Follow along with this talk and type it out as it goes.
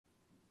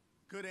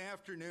Good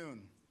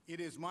afternoon. It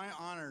is my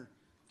honor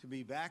to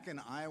be back in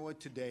Iowa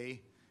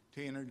today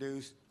to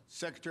introduce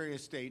Secretary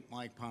of State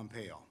Mike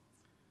Pompeo.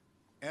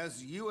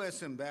 As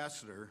U.S.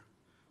 Ambassador,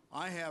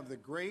 I have the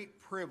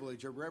great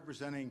privilege of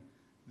representing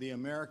the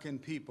American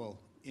people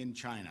in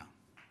China.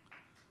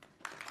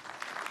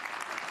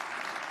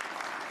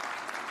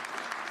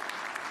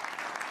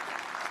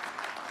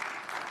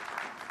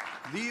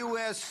 The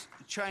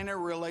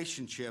U.S.-China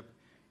relationship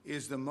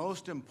is the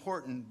most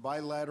important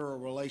bilateral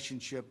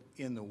relationship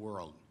in the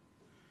world.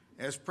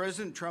 As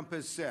President Trump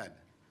has said,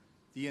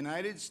 the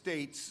United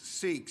States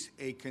seeks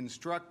a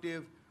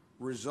constructive,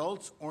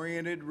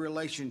 results-oriented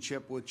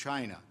relationship with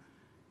China.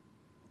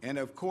 And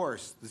of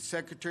course, the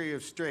Secretary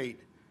of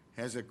State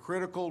has a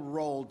critical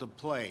role to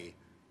play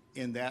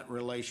in that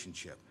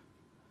relationship.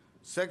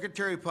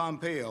 Secretary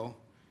Pompeo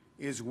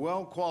is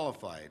well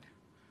qualified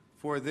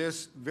for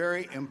this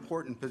very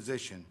important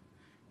position.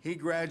 He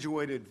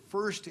graduated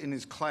first in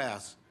his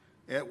class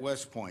at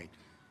West Point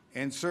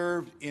and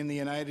served in the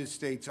United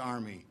States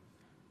Army.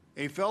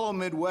 A fellow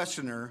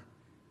Midwesterner,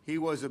 he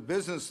was a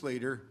business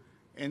leader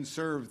and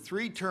served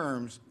 3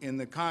 terms in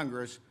the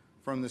Congress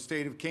from the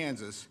state of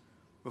Kansas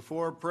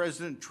before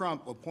President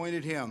Trump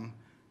appointed him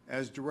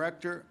as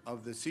director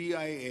of the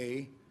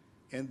CIA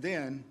and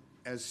then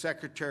as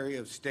Secretary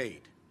of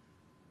State.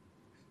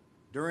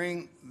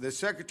 During the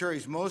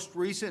Secretary's most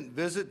recent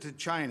visit to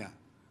China,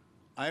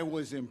 I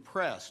was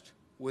impressed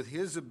with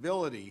his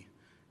ability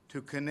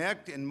to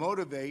connect and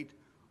motivate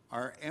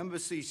our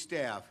embassy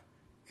staff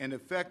and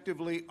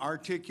effectively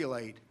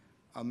articulate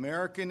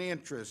American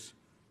interests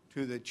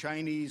to the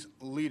Chinese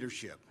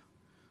leadership.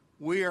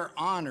 We are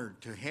honored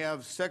to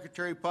have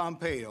Secretary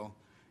Pompeo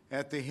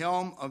at the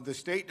helm of the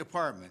State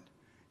Department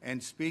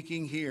and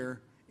speaking here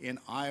in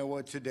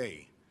Iowa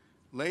today.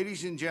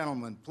 Ladies and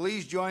gentlemen,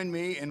 please join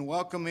me in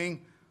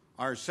welcoming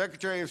our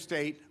Secretary of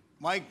State,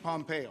 Mike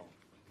Pompeo.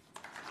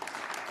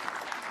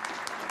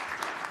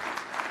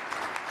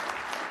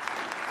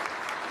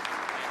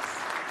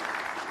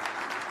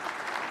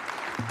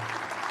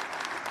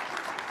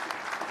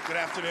 Good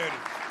afternoon.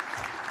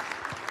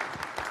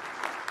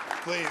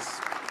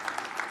 Please.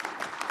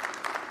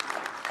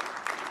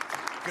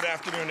 Good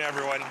afternoon,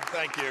 everyone.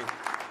 Thank you.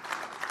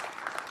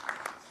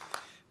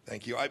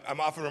 Thank you.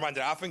 I'm often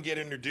reminded, I often get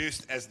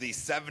introduced as the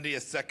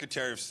 70th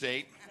Secretary of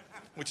State,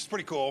 which is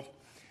pretty cool.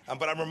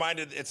 But I'm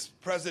reminded its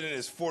president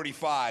is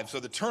 45, so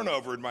the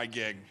turnover in my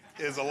gig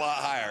is a lot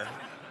higher.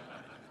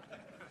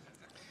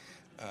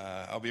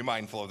 I'll be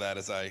mindful of that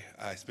as I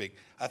speak.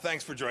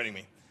 Thanks for joining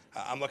me.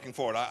 I'm looking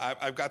forward.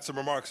 I've got some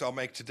remarks I'll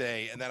make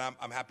today, and then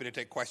I'm happy to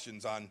take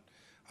questions on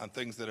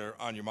things that are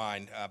on your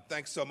mind.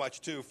 Thanks so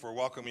much, too, for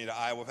welcoming me to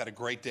Iowa. We've had a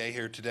great day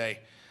here today.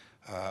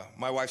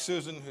 My wife,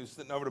 Susan, who's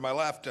sitting over to my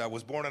left,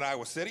 was born in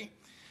Iowa City.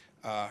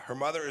 Her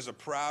mother is a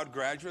proud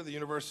graduate of the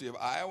University of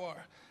Iowa.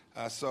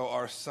 So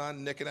our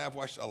son, Nick, and I have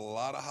watched a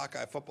lot of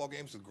Hawkeye football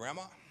games with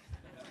Grandma.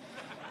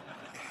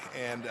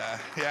 And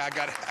yeah,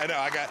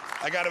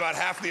 I got about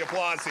half the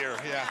applause here.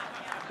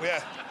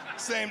 Yeah,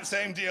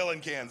 same deal in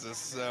Kansas.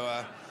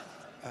 So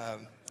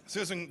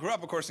Susan grew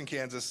up, of course, in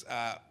Kansas,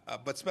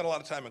 but spent a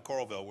lot of time in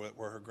Coralville,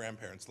 where her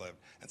grandparents lived.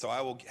 And so I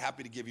will be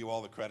happy to give you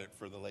all the credit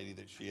for the lady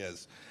that she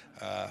is,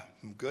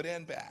 good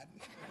and bad.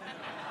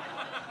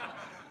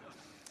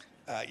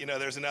 You know,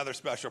 there's another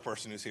special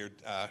person who's here,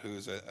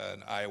 who's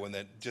an Iowan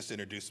that just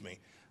introduced me,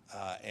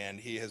 and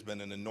he has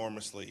been an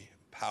enormously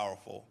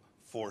powerful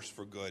force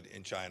for good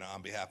in China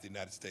on behalf of the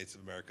United States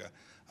of America.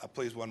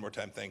 Please, one more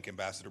time, thank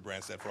Ambassador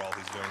Branstad for all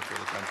he's doing for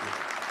the country.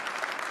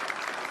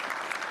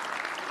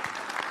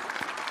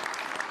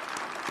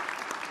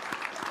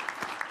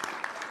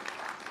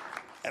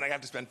 And I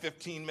got to spend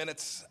 15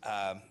 minutes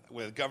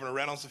with Governor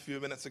Reynolds a few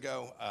minutes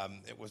ago.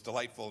 It was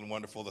delightful and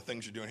wonderful. The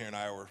things you're doing here in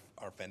Iowa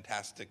are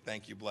fantastic.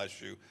 Thank you,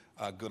 bless you.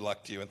 Good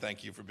luck to you, and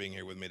thank you for being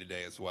here with me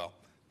today as well.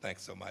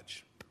 Thanks so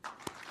much.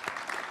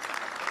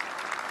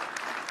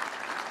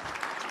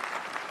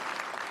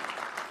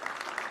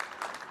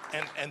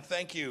 And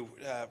thank you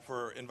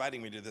for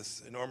inviting me to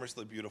this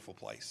enormously beautiful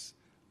place.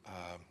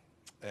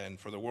 And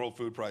for the World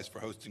Food Prize for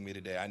hosting me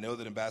today. I know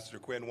that Ambassador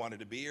Quinn wanted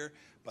to be here,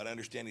 but I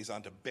understand he's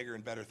on to bigger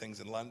and better things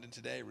in London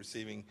today,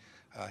 receiving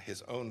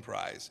his own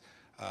prize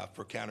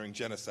for countering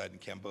genocide in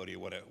Cambodia.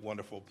 What a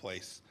wonderful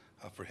place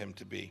for him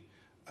to be.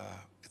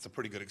 It's a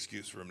pretty good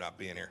excuse for him not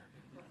being here.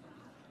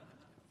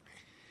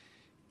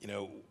 You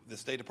know, the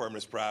State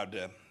Department is proud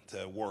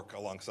to work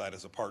alongside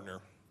as a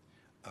partner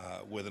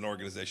with an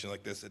organization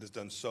like this that has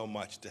done so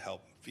much to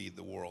help feed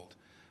the world.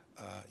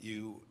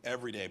 You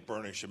every day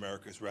burnish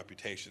America's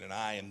reputation, and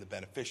I am the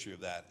beneficiary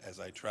of that as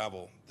I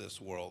travel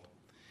this world.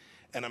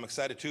 And I'm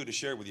excited, too, to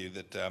share with you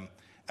that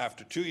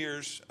after 2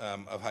 years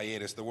of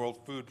hiatus, the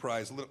World Food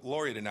Prize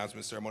Laureate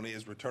Announcement Ceremony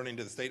is returning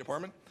to the State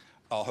Department.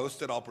 I'll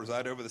host it. I'll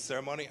preside over the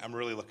ceremony. I'm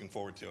really looking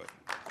forward to it.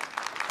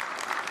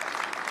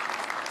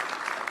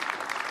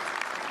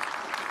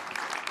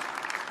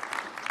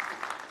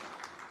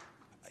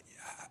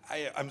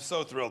 I'm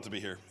so thrilled to be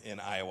here in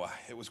Iowa.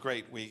 It was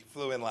great. We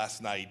flew in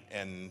last night,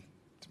 and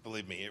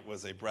believe me, it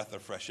was a breath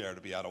of fresh air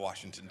to be out of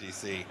Washington,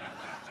 D.C.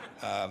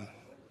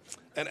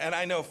 And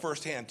I know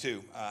firsthand,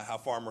 too, how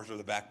farmers are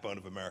the backbone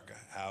of America,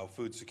 how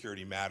food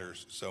security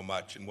matters so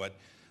much, and what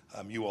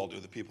you all do,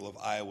 the people of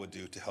Iowa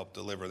do, to help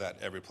deliver that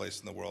every place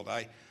in the world.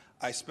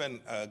 I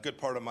spent a good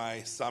part of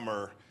my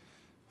summer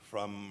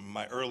from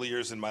my early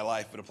years in my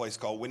life at a place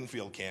called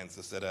Winfield,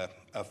 Kansas, at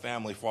a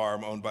family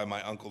farm owned by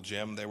my Uncle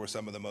Jim. They were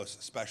some of the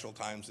most special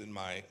times in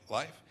my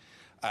life.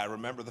 I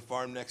remember the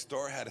farm next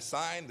door had a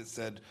sign that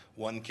said,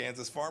 "One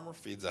Kansas farmer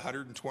feeds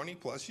 120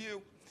 plus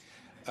you."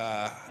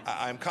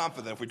 I'm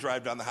confident if we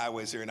drive down the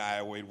highways here in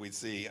Iowa, we'd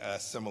see a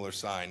similar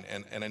sign,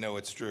 and I know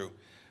it's true.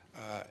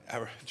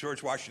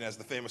 George Washington has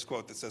the famous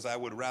quote that says, "I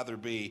would rather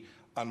be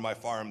on my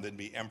farm than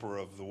be emperor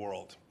of the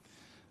world."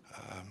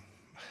 I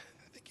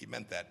think he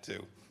meant that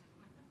too.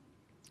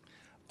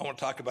 I want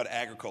to talk about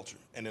agriculture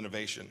and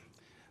innovation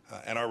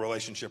and our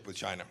relationship with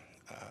China.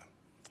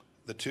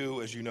 The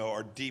two, as you know,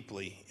 are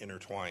deeply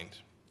intertwined.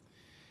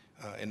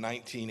 In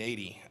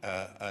 1980,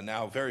 a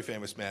now very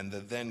famous man, the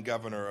then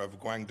governor of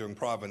Guangdong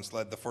province,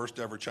 led the first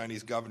ever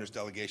Chinese governor's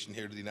delegation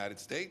here to the United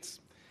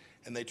States,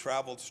 and they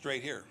traveled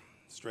straight here,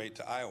 straight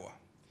to Iowa.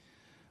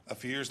 A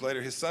few years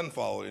later, his son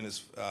followed in his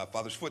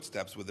father's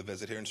footsteps with a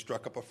visit here and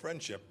struck up a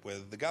friendship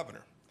with the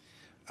governor.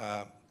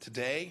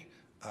 Today,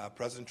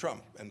 President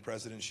Trump and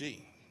President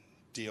Xi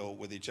deal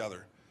with each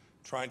other,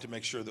 trying to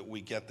make sure that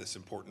we get this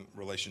important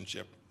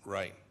relationship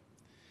right.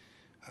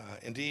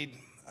 Indeed,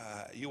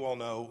 you all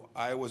know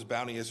Iowa's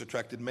bounty has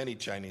attracted many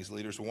Chinese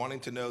leaders wanting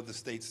to know the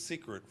state's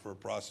secret for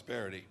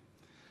prosperity.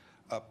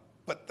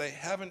 But they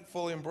haven't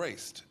fully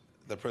embraced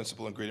the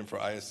principal ingredient for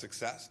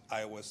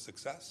Iowa's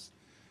success,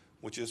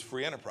 which is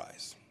free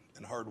enterprise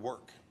and hard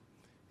work,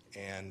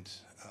 and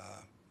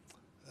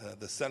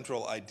the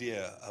central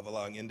idea of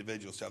allowing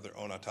individuals to have their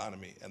own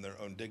autonomy and their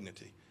own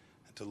dignity,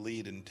 and to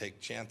lead and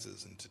take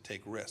chances and to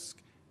take risk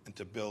and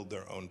to build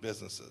their own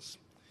businesses.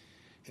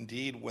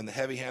 Indeed, when the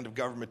heavy hand of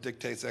government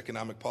dictates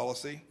economic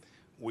policy,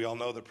 we all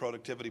know that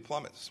productivity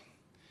plummets.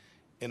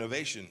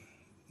 Innovation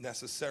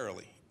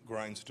necessarily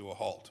grinds to a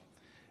halt,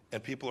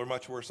 and people are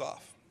much worse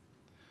off.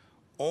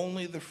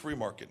 Only the free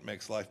market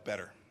makes life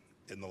better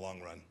in the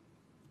long run.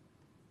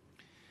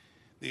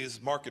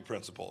 These market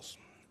principles,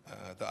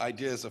 the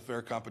ideas of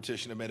fair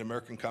competition, have made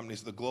American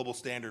companies the global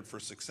standard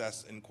for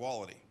success and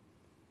quality.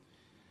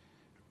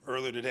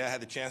 Earlier today, I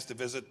had the chance to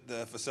visit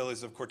the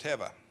facilities of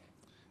Corteva,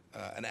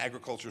 an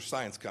agriculture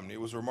science company.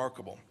 It was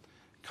remarkable.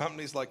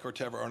 Companies like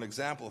Corteva are an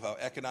example of how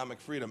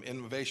economic freedom,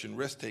 innovation,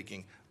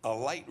 risk-taking, a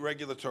light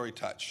regulatory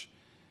touch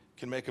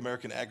can make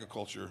American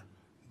agriculture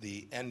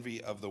the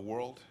envy of the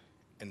world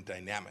and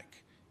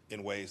dynamic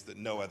in ways that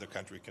no other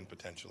country can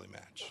potentially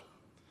match.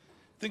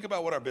 Think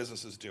about what our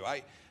businesses do.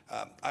 I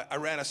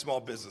ran a small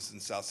business in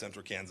South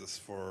Central Kansas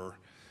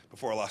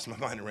before I lost my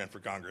mind and ran for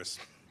Congress,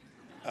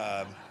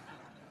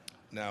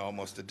 now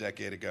almost a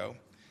decade ago.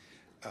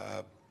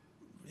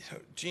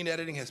 Gene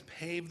editing has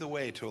paved the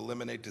way to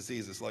eliminate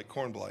diseases like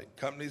corn blight.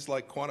 Companies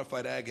like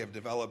Quantified Ag have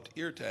developed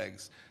ear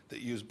tags that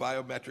use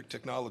biometric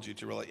technology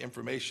to relay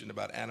information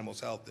about animals'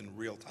 health in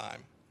real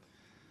time.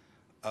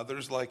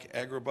 Others, like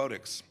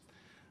Agrobotics,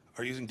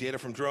 are using data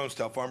from drones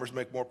to help farmers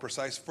make more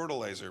precise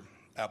fertilizer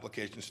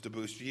applications to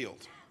boost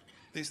yield.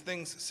 These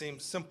things seem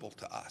simple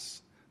to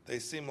us. They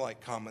seem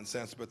like common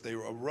sense, but they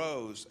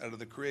arose out of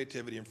the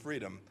creativity and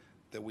freedom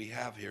that we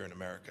have here in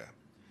America.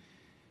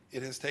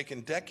 It has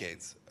taken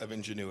decades of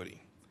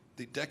ingenuity,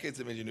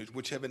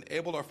 which have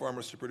enabled our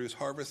farmers to produce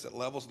harvests at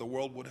levels the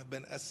world would have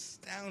been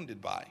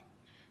astounded by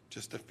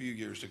just a few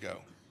years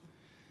ago.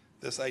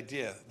 This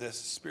idea, this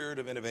spirit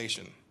of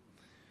innovation,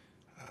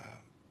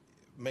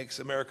 makes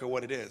America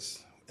what it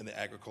is in the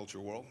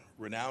agriculture world,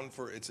 renowned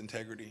for its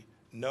integrity,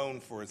 known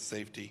for its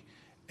safety,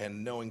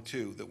 and knowing,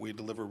 too, that we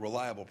deliver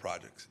reliable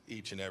products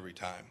each and every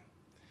time.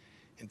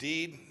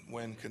 Indeed,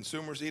 when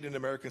consumers eat an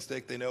American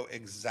steak, they know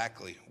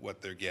exactly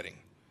what they're getting.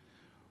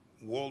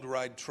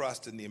 Worldwide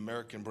trust in the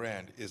American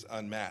brand is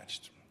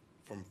unmatched,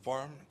 from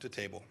farm to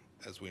table,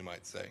 as we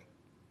might say.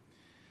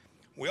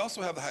 We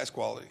also have the highest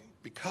quality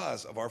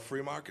because of our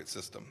free market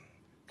system.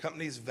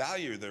 Companies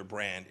value their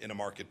brand in a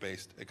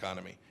market-based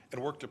economy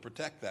and work to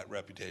protect that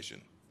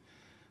reputation.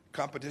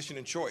 Competition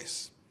and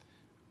choice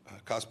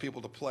cause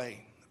people to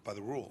play by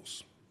the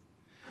rules.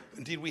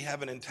 Indeed, we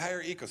have an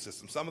entire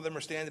ecosystem. Some of them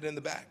are standing in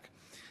the back.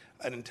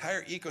 An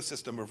entire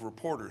ecosystem of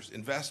reporters,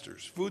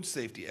 investors, food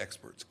safety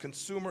experts,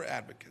 consumer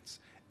advocates,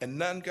 and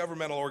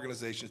non-governmental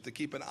organizations to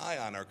keep an eye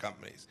on our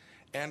companies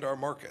and our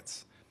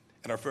markets.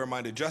 And our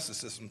fair-minded justice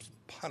system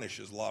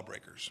punishes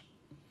lawbreakers.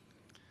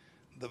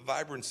 The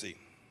vibrancy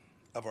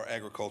of our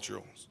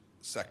agricultural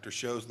sector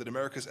shows that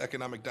America's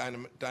economic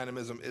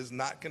dynamism is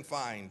not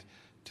confined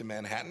to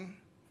Manhattan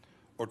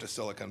or to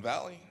Silicon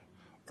Valley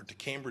or to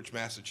Cambridge,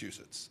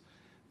 Massachusetts.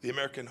 The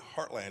American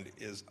heartland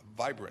is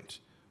vibrant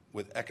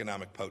with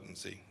economic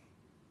potency.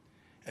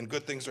 And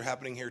good things are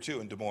happening here too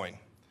in Des Moines,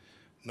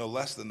 no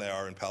less than they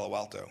are in Palo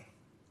Alto.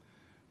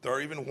 There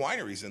are even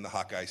wineries in the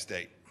Hawkeye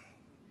State,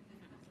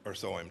 or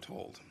so I'm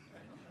told.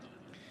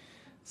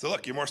 So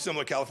look, you're more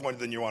similar to California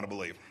than you want to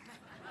believe.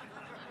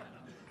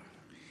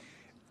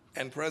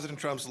 And President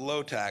Trump's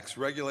low-tax,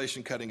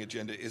 regulation-cutting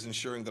agenda is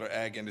ensuring that our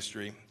ag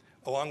industry,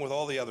 along with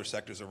all the other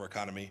sectors of our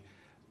economy,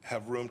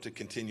 have room to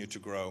continue to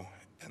grow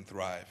and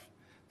thrive,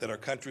 that our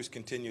countries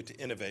continue to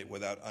innovate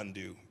without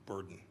undue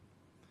burden,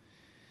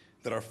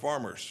 that our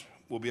farmers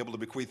will be able to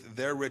bequeath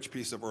their rich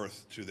piece of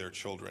earth to their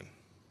children.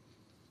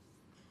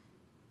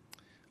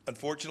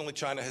 Unfortunately,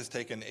 China has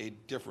taken a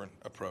different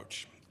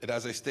approach. It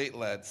has a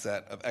state-led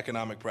set of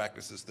economic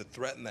practices that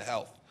threaten the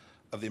health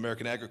of the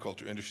American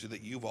agriculture industry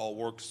that you've all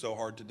worked so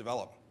hard to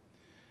develop.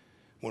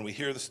 When we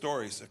hear the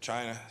stories of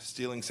China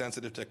stealing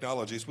sensitive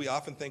technologies, we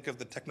often think of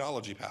the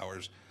technology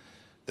powers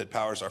that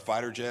powers our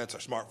fighter jets, our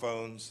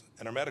smartphones,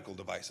 and our medical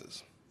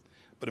devices.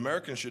 But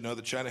Americans should know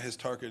that China has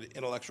targeted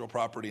intellectual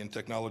property and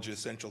technology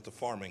essential to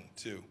farming,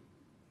 too.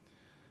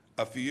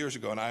 A few years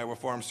ago, an Iowa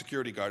farm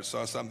security guard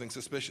saw something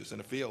suspicious in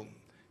a field,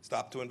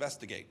 stopped to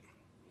investigate.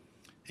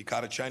 He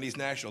caught a Chinese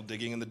national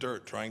digging in the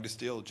dirt, trying to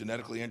steal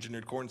genetically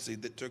engineered corn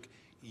seed that took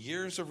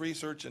years of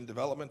research and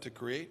development to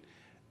create,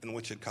 and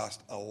which had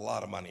cost a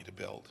lot of money to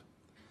build.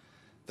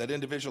 That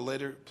individual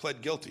later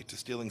pled guilty to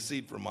stealing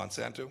seed from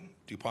Monsanto,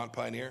 DuPont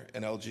Pioneer,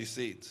 and LG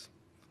Seeds.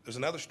 There's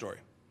another story,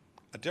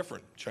 a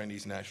different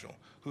Chinese national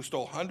who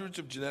stole hundreds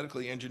of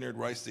genetically engineered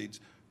rice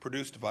seeds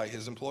produced by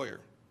his employer.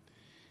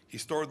 He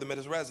stored them at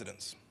his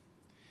residence.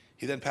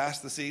 He then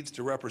passed the seeds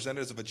to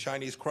representatives of a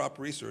Chinese crop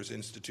research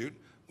institute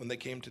when they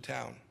came to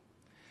town.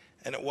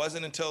 And it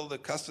wasn't until the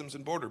Customs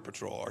and Border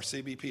Patrol, our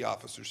CBP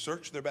officers,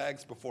 searched their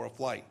bags before a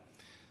flight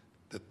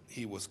that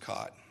he was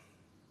caught.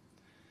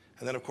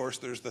 And then, of course,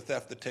 there's the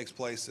theft that takes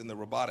place in the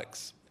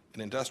robotics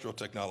and industrial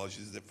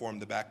technologies that form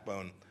the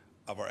backbone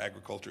of our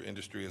agriculture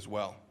industry as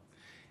well.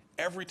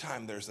 Every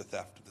time there's a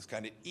theft of this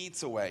kind, it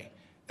eats away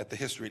at the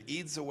history. It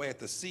eats away at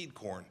the seed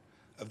corn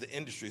of the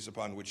industries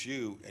upon which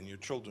you and your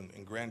children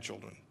and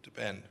grandchildren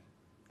depend.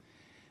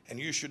 And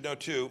you should know,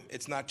 too,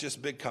 it's not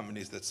just big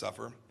companies that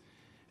suffer.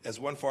 As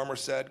one farmer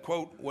said,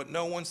 quote, "What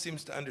no one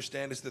seems to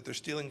understand is that they're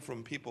stealing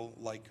from people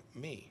like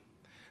me.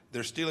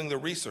 They're stealing the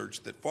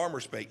research that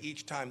farmers pay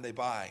each time they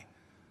buy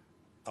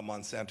a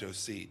Monsanto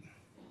seed."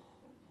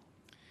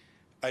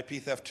 IP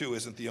theft, too,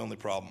 isn't the only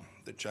problem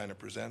that China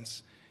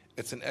presents.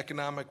 It's an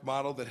economic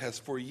model that has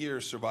for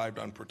years survived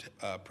on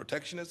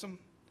protectionism,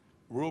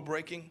 rule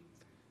breaking,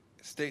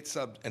 state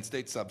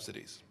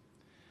subsidies.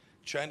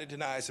 China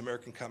denies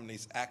American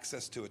companies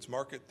access to its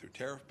market through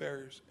tariff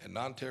barriers and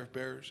non-tariff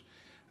barriers,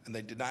 and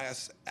they deny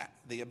us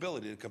the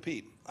ability to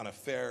compete on a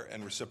fair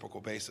and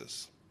reciprocal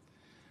basis.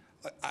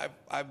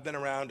 I've been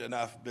around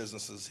enough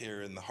businesses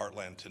here in the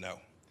heartland to know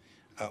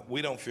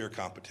we don't fear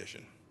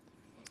competition.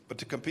 But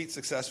to compete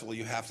successfully,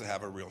 you have to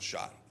have a real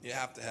shot. You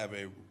have to have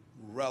a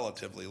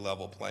relatively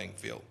level playing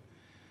field.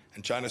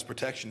 And China's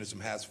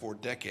protectionism has for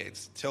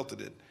decades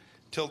tilted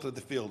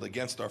the field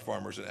against our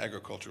farmers and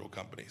agricultural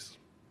companies.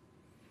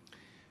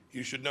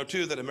 You should know,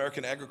 too, that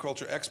American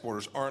agriculture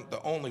exporters aren't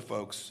the only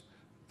folks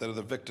that are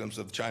the victims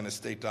of China's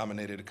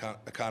state-dominated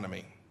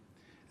economy.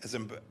 As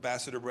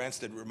Ambassador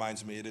Branstad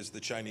reminds me, it is the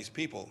Chinese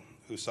people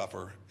who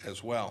suffer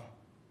as well.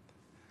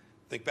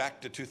 Think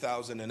back to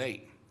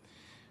 2008,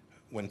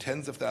 when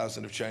tens of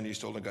thousands of Chinese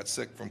children got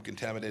sick from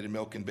contaminated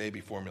milk and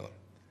baby formula,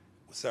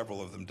 with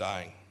several of them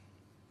dying.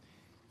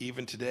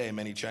 Even today,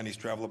 many Chinese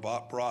travel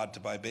abroad to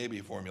buy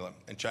baby formula,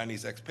 and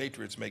Chinese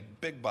expatriates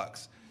make big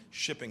bucks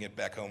shipping it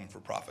back home for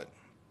profit.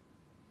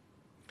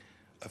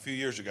 A few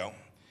years ago,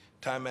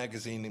 Time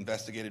magazine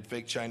investigated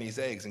fake Chinese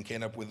eggs and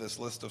came up with this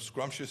list of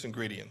scrumptious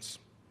ingredients: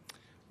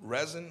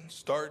 resin,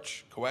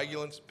 starch,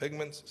 coagulants,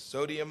 pigments,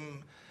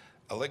 sodium,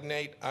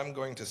 alignate. I'm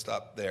going to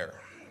stop there.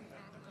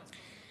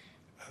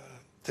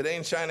 Today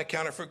in China,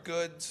 counterfeit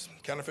goods,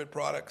 counterfeit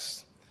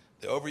products,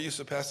 the overuse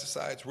of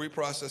pesticides,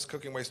 reprocessed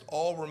cooking waste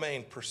all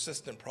remain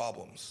persistent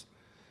problems.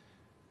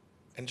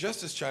 And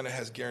just as China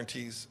has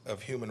guarantees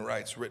of human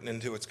rights written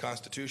into its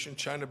constitution,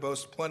 China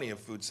boasts plenty of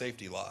food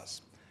safety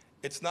laws.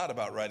 It's not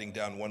about writing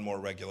down one more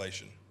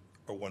regulation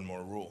or one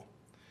more rule.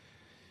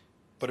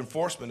 But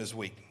enforcement is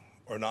weak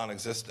or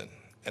non-existent.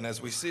 And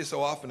as we see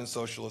so often in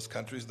socialist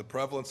countries, the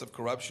prevalence of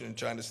corruption in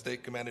China's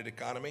state-commanded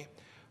economy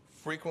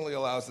frequently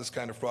allows this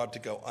kind of fraud to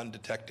go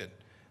undetected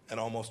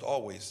and almost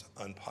always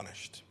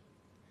unpunished.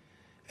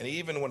 And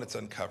even when it's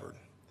uncovered,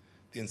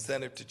 the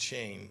incentive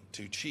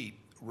to cheat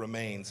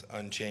remains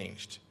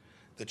unchanged.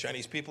 The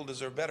Chinese people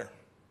deserve better.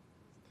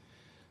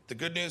 The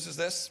good news is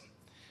this: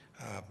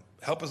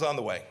 help is on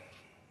the way.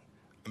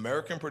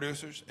 American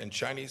producers and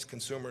Chinese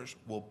consumers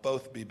will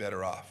both be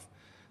better off.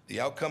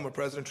 The outcome of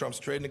President Trump's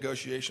trade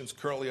negotiations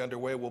currently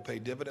underway will pay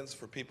dividends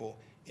for people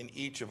in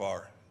each of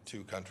our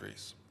two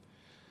countries.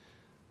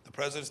 The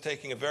President is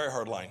taking a very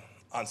hard line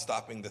on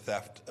stopping the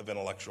theft of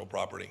intellectual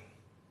property.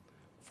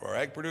 For our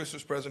ag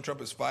producers, President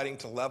Trump is fighting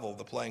to level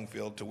the playing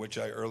field to which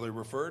I earlier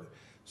referred,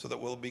 so that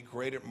we'll be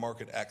greater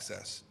market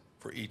access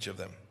for each of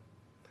them.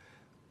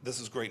 This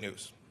is great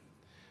news.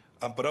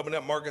 But opening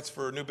up markets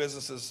for new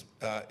businesses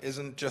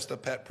isn't just a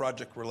pet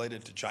project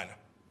related to China.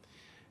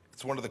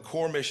 It's one of the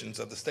core missions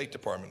of the State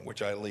Department,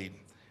 which I lead,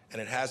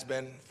 and it has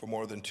been for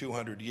more than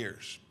 200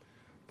 years.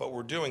 But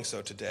we're doing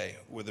so today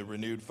with a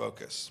renewed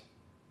focus.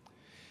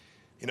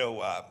 You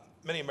know,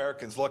 many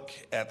Americans look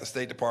at the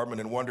State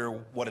Department and wonder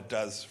what it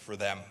does for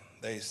them.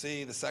 They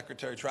see the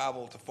Secretary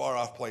travel to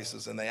far-off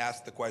places, and they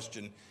ask the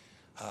question,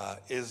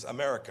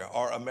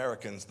 are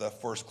Americans the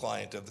first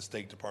client of the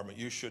State Department?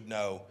 You should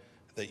know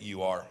that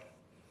you are.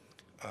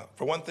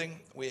 For one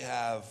thing, we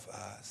have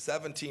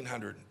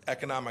 1,700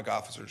 economic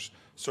officers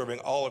serving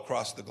all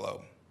across the globe.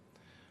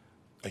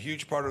 A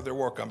huge part of their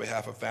work on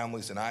behalf of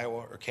families in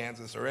Iowa or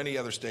Kansas or any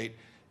other state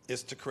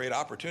is to create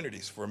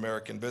opportunities for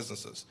American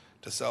businesses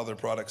to sell their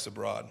products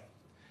abroad.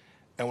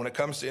 And when it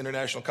comes to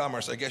international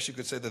commerce, I guess you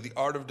could say that the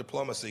art of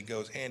diplomacy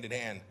goes hand in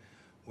hand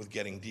with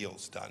getting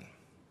deals done.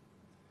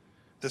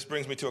 This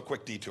brings me to a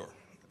quick detour.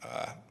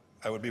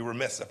 I would be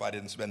remiss if I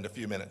didn't spend a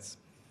few minutes.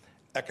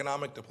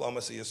 Economic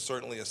diplomacy is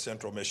certainly a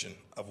central mission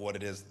of what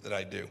it is that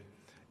I do.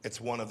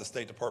 It's one of the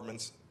State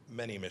Department's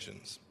many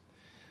missions.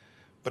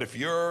 But if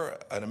you're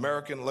an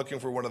American looking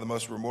for one of the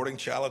most rewarding,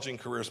 challenging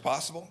careers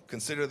possible,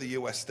 consider the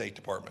U.S. State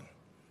Department.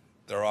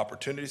 There are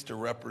opportunities to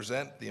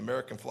represent the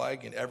American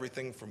flag in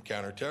everything from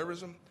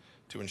counterterrorism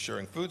to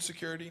ensuring food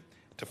security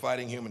to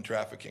fighting human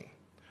trafficking.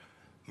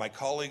 My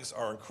colleagues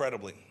are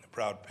incredibly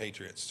proud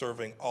patriots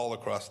serving all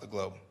across the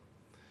globe.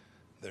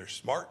 They're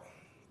smart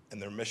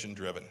and they're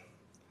mission-driven.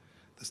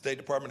 The State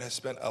Department has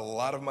spent a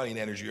lot of money and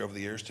energy over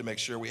the years to make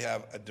sure we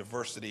have a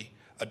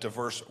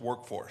diverse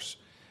workforce.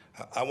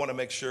 I want to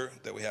make sure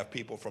that we have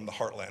people from the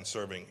heartland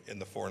serving in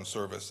the Foreign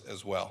Service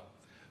as well.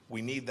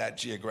 We need that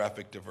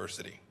geographic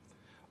diversity.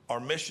 Our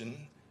mission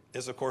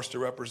is, of course, to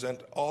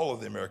represent all of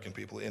the American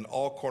people in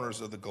all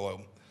corners of the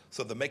globe,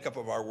 so the makeup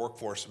of our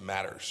workforce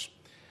matters.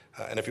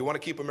 And if you want to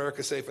keep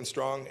America safe and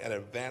strong and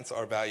advance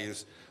our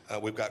values,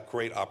 we've got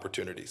great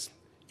opportunities.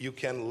 You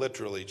can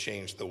literally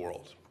change the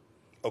world.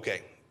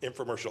 Okay,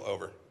 infomercial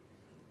over.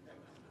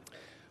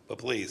 But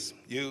please,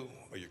 you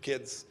or your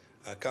kids,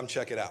 come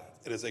check it out.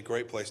 It is a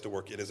great place to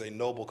work. It is a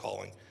noble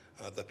calling.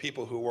 The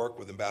people who work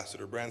with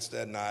Ambassador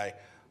Branstad and I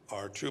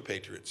are true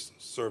patriots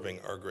serving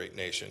our great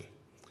nation.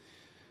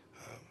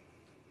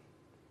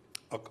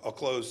 I'll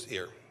close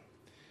here.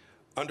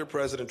 Under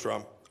President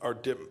Trump, our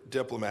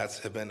diplomats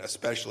have been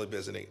especially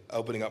busy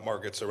opening up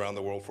markets around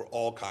the world for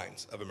all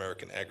kinds of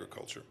American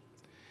agriculture.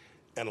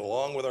 And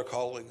along with our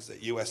colleagues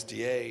at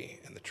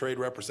USDA and the Trade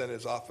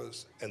Representative's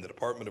Office and the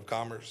Department of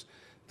Commerce,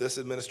 this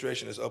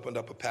administration has opened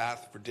up a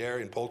path for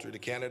dairy and poultry to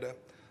Canada,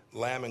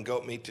 lamb and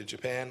goat meat to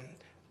Japan,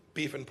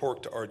 beef and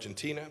pork to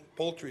Argentina,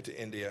 poultry to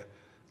India,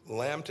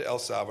 lamb to El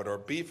Salvador,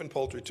 beef and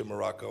poultry to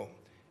Morocco,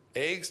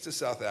 eggs to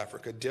South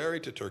Africa, dairy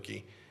to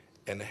Turkey,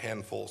 and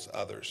handfuls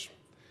others.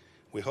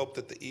 We hope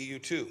that the EU,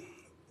 too,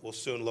 will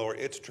soon lower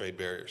its trade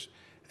barriers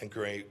and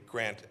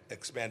grant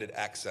expanded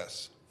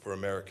access for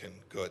American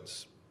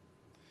goods.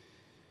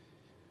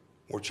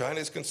 Where China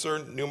is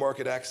concerned, new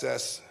market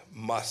access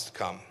must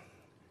come,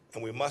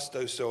 and we must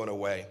do so in a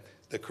way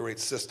that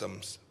creates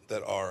systems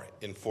that are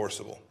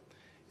enforceable.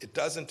 It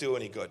doesn't do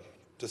any good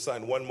to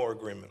sign one more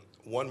agreement,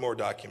 one more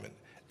document,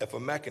 if a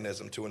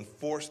mechanism to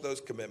enforce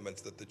those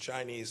commitments that the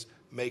Chinese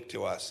make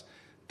to us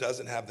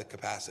doesn't have the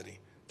capacity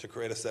to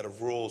create a set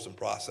of rules and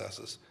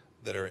processes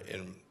that are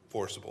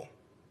enforceable.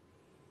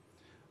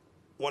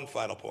 One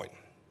final point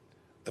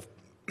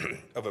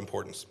of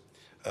importance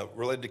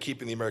related to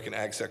keeping the American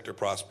ag sector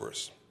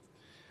prosperous.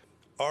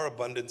 Our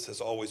abundance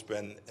has always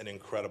been an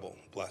incredible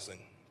blessing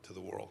to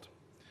the world.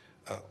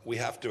 We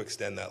have to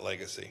extend that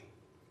legacy.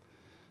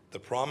 The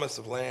promise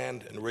of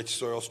land and rich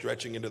soil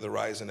stretching into the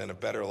horizon and a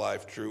better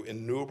life drew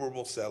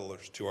innumerable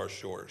settlers to our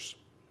shores.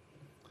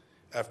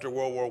 After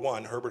World War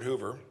I, Herbert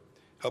Hoover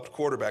helped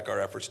quarterback our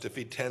efforts to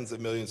feed tens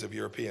of millions of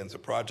Europeans, a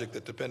project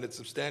that depended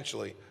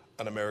substantially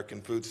on American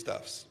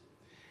foodstuffs.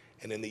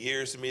 And in the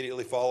years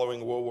immediately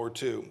following World War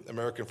II,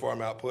 American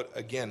farm output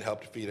again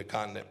helped feed a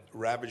continent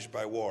ravaged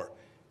by war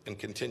and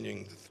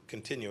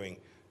continuing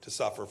to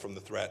suffer from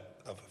the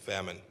threat of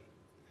famine.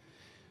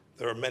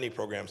 There are many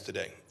programs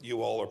today,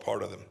 you all are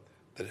part of them,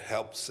 that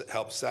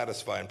help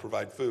satisfy and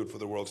provide food for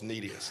the world's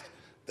neediest.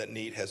 That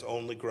need has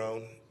only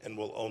grown and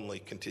will only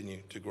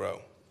continue to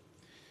grow.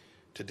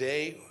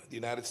 Today, the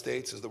United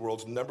States is the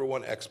world's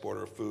 #1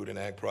 exporter of food and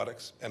ag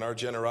products, and our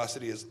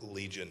generosity is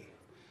legion.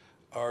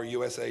 Our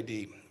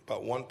USAID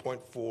bought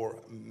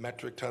 1.4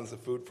 metric tons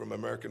of food from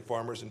American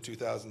farmers in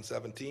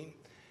 2017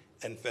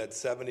 and fed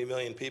 70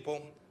 million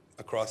people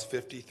across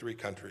 53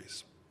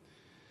 countries.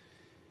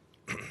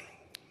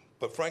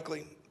 But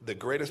frankly, the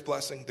greatest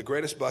blessing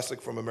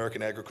from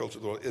American agriculture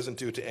in the world isn't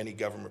due to any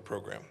government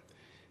program.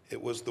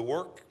 It was the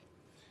work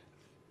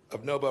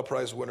of Nobel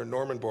Prize winner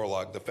Norman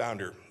Borlaug, the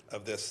founder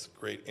of this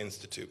great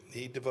institute.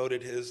 He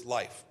devoted his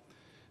life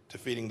to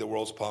feeding the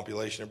world's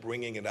population and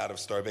bringing it out of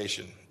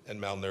starvation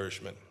and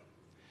malnourishment.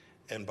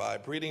 And by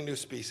breeding new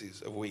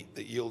species of wheat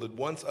that yielded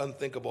once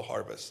unthinkable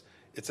harvests,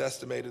 it's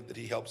estimated that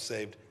he helped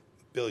save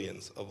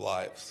billions of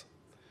lives.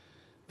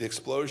 The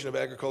explosion of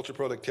agriculture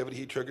productivity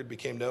he triggered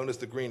became known as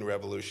the Green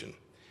Revolution.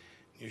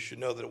 You should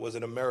know that it was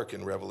an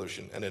American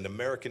revolution and an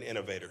American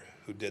innovator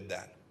who did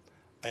that.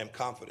 I am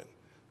confident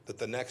that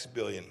the next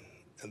billion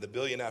and the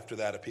billion after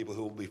that of people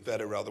who will be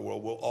fed around the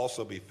world will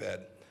also be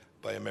fed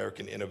by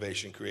American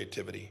innovation,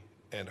 creativity,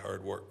 and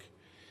hard work.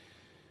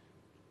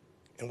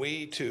 And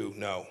we, too,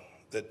 know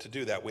that to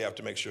do that, we have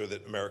to make sure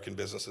that American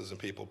businesses and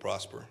people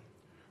prosper.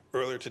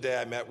 Earlier today,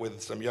 I met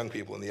with some young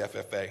people in the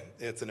FFA.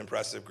 It's an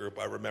impressive group.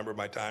 I remember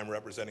my time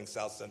representing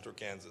South Central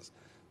Kansas.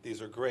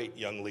 These are great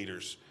young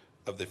leaders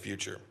of the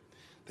future.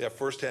 They have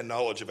firsthand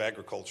knowledge of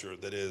agriculture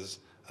that is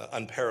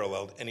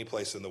unparalleled any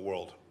place in the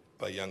world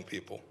by young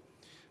people.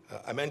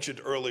 I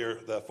mentioned earlier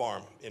the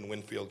farm in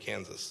Winfield,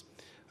 Kansas.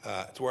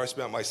 It's where I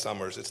spent my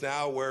summers. It's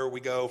now where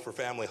we go for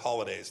family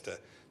holidays to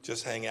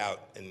just hang out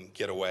and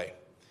get away.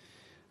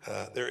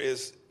 There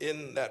is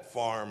in that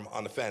farm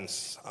on the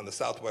fence on the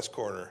southwest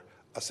corner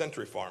a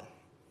Century Farm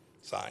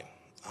sign,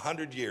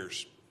 100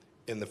 years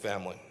in the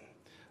family.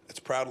 It's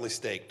proudly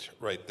staked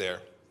right there.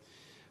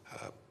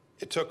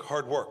 It took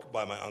hard work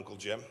by my Uncle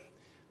Jim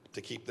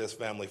to keep this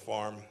family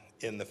farm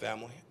in the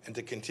family and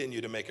to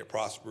continue to make it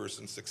prosperous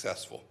and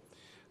successful.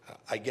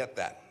 I get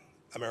that.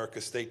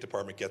 America's State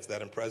Department gets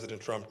that, and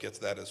President Trump gets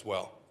that as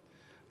well.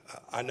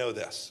 I know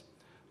this.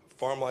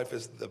 Farm life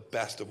is the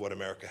best of what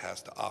America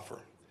has to offer.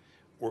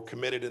 We're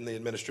committed in the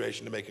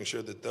administration to making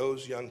sure that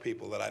those young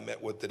people that I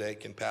met with today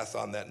can pass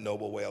on that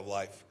noble way of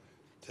life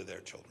to their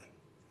children.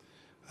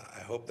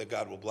 I hope that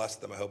God will bless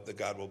them. I hope that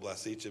God will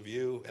bless each of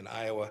you in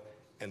Iowa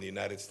and the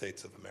United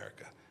States of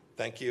America.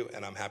 Thank you,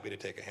 and I'm happy to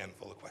take a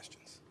handful of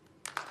questions.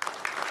 Thank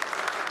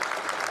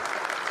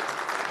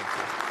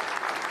you.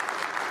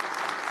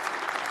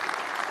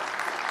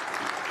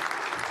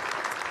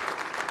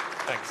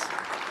 Thanks.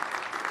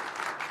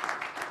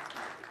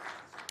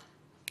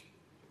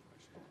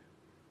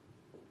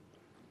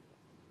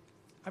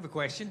 I have a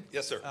question.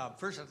 Yes, sir.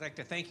 First, I'd like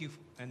to thank you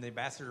and the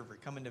ambassador for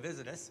coming to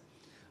visit us.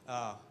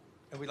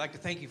 And we'd like to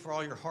thank you for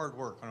all your hard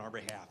work on our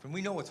behalf. And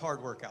we know it's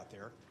hard work out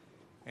there.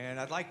 And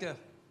I'd like to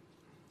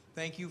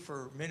thank you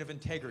for men of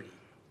integrity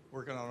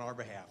working on our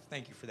behalf.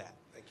 Thank you for that.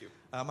 Thank you.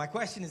 My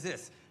question is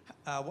this.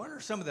 What are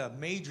some of the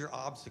major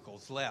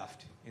obstacles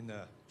left in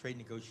the trade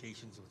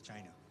negotiations with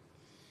China?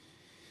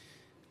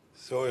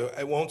 So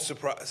it won't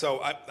surprise.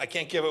 So I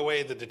can't give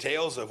away the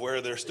details of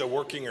where they're still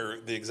working or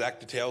the exact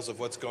details of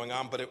what's going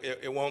on, but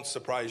it won't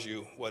surprise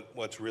you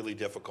what's really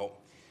difficult.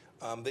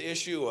 The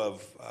issue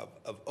of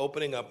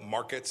opening up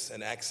markets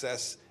and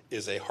access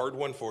is a hard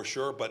one for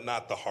sure, but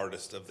not the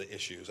hardest of the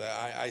issues.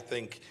 I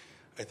think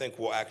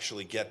we'll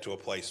actually get to a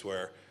place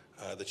where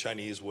the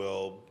Chinese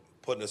will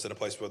put us in a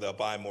place where they'll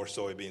buy more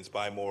soybeans,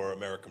 buy more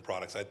American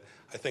products.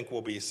 I think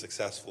we'll be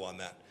successful on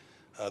that.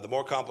 The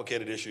more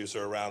complicated issues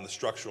are around the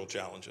structural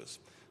challenges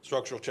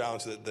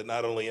that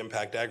not only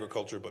impact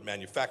agriculture, but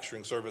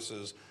manufacturing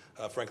services,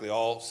 frankly,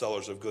 all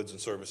sellers of goods and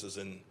services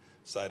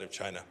inside of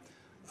China.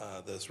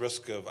 This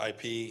risk of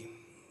IP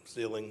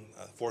stealing,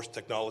 forced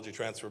technology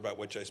transfer about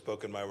which I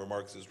spoke in my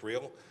remarks is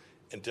real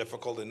and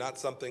difficult and not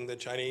something the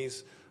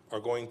Chinese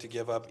are going to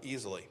give up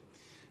easily.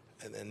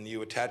 And then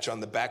you attach on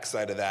the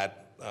backside of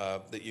that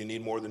that you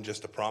need more than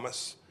just a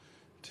promise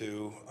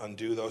to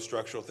undo those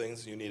structural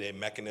things. You need a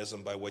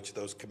mechanism by which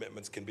those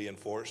commitments can be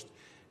enforced.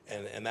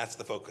 And that's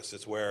the focus.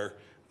 It's where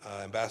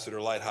Ambassador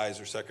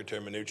Lighthizer,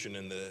 Secretary Mnuchin,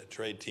 and the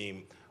trade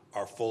team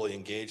are fully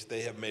engaged.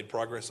 They have made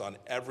progress on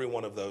every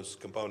one of those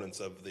components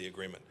of the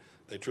agreement.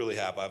 They truly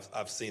have.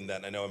 I've seen that,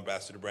 and I know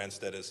Ambassador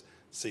Branstad has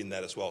seen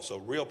that as well. So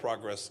real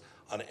progress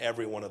on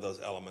every one of those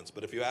elements.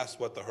 But if you ask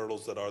what the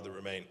hurdles that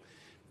remain,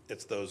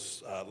 it's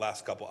those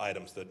last couple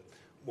items that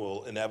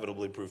will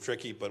inevitably prove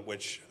tricky, but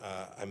which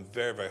I'm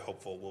very, very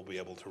hopeful we'll be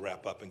able to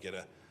wrap up and get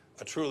a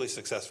truly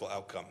successful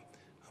outcome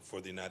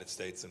for the United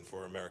States and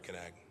for American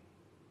ag.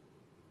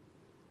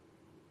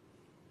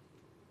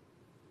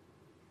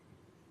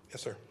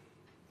 Yes, sir.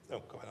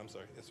 Oh, go ahead. I'm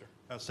sorry. Yes, sir.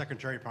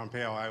 Secretary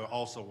Pompeo, I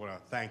also want to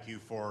thank you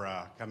for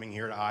coming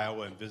here to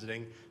Iowa and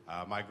visiting.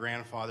 My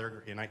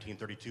grandfather in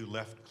 1932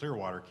 left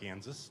Clearwater,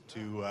 Kansas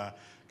to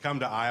come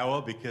to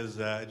Iowa because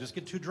it just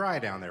get too dry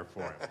down there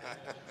for him.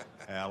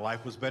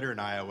 Life was better in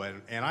Iowa,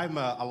 and I'm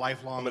a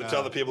lifelong... I'm going to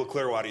tell the people of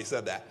Clearwater you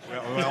said that.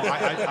 Well,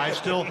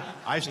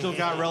 I still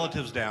got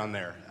relatives down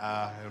there,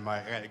 and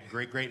my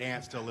great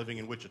aunt still living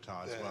in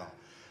Wichita as well.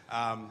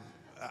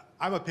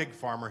 I'm a pig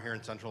farmer here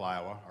in central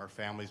Iowa. Our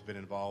family's been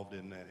involved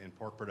in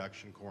pork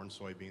production, corn,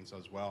 soybeans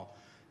as well.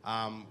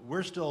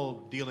 We're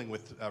still dealing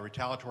with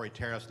retaliatory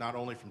tariffs not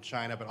only from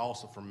China but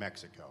also from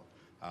Mexico.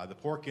 The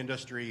pork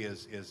industry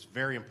is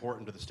very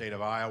important to the state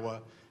of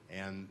Iowa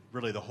and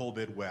really the whole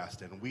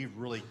Midwest, and we've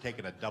really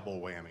taken a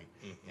double whammy.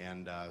 Mm-hmm.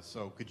 And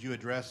so could you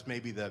address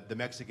maybe the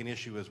Mexican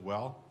issue as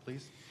well,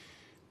 please?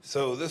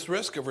 So this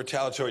risk of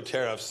retaliatory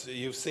tariffs,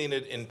 you've seen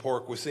it in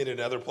pork, we've seen it in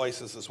other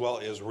places as well,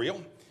 is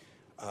real.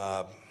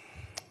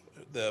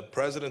 The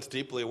president's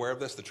deeply aware of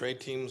this. The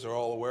trade teams are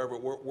all aware of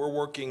it. We're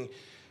working,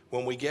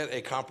 when we get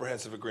a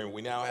comprehensive agreement,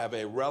 we now have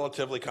a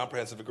relatively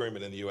comprehensive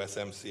agreement in the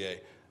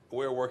USMCA.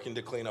 We're working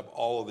to clean up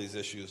all of these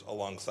issues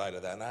alongside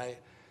of that. And I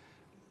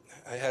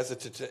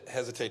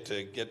hesitate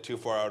to get too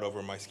far out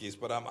over my skis,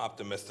 but I'm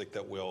optimistic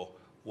that we'll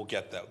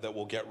get that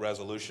we'll get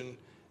resolution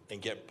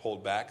and get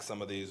pulled back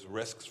some of these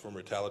risks from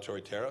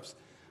retaliatory tariffs.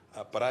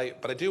 But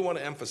I do want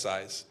to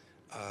emphasize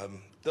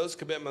those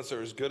commitments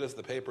are as good as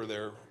the paper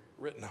they're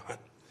written on.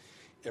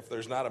 If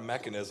there's not a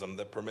mechanism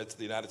that permits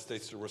the United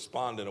States to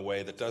respond in a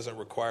way that doesn't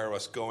require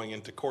us going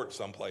into court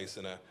someplace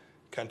in a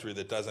country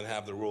that doesn't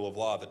have the rule of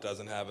law, that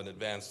doesn't have an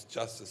advanced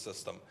justice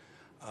system,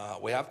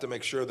 we have to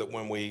make sure that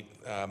when we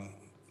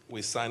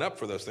sign up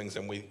for those things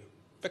and we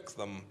fix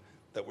them,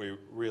 that we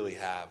really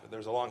have.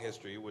 There's a long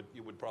history.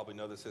 You would probably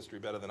know this history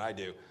better than I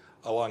do.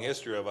 A long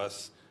history of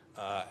us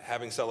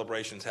having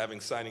celebrations, having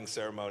signing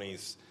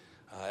ceremonies,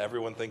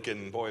 everyone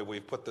thinking, boy,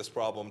 we've put this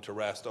problem to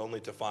rest,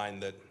 only to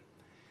find that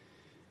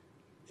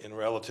in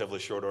relatively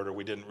short order,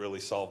 we didn't really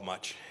solve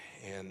much.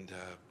 And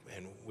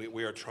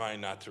we are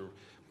trying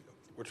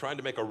we're trying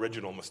to make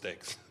original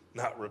mistakes,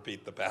 not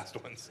repeat the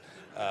past ones.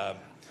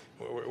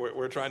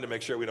 We're trying to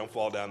make sure we don't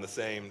fall down the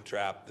same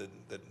trap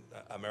that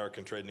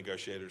American trade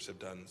negotiators have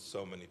done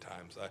so many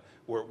times.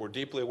 We're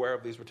deeply aware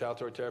of these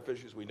retaliatory tariff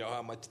issues. We know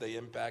how much they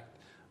impact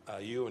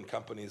you and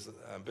companies,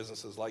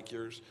 businesses like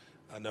yours.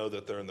 I know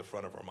that they're in the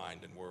front of our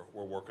mind, and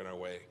we're working our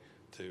way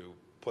to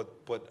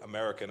put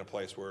America in a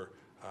place where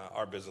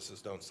our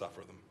businesses don't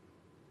suffer them.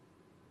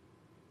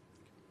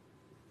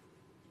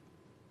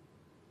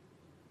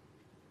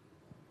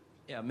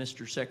 Yeah,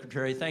 Mr.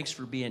 Secretary, thanks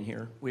for being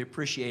here. We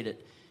appreciate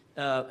it.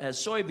 As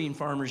soybean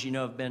farmers, you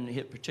know, have been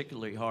hit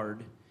particularly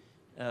hard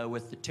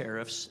with the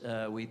tariffs.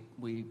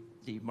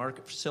 The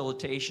market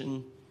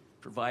facilitation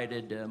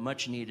provided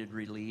much needed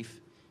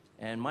relief.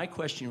 And my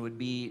question would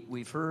be,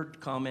 we've heard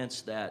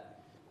comments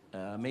that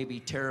maybe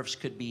tariffs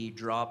could be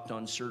dropped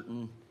on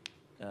certain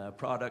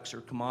products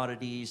or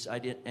commodities.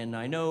 And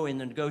I know in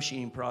the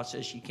negotiating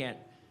process you can't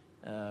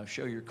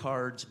show your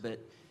cards, but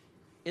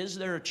is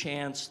there a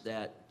chance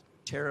that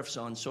tariffs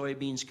on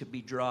soybeans could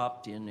be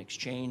dropped in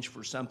exchange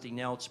for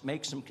something else,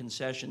 make some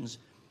concessions,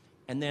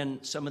 and then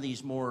some of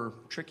these more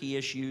tricky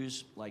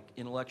issues like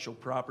intellectual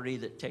property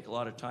that take a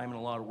lot of time and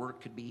a lot of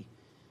work could be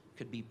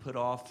put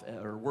off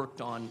or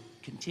worked on,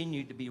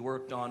 continued to be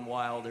worked on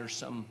while there's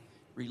some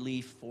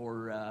relief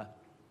for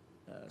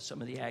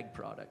some of the ag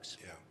products?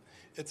 Yeah,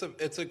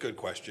 it's a good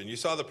question. You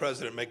saw the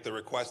president make the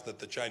request that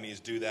the Chinese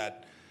do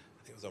that.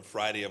 I think it was on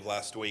Friday of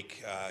last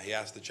week. He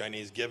asked the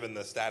Chinese, given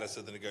the status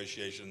of the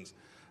negotiations,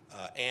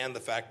 and the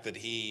fact that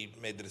he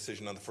made the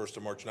decision on the 1st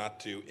of March not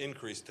to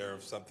increase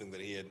tariffs, something that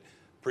he had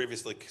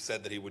previously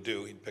said that he would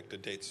do. He'd picked a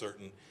date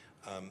certain.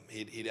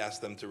 He'd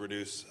asked them to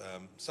reduce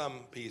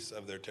some piece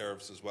of their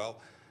tariffs as well.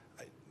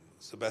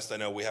 So best I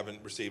know, we haven't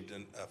received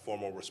a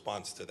formal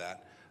response to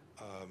that.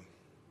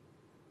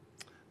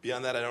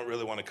 Beyond that, I don't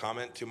really want to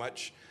comment too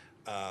much.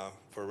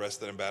 For arrest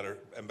that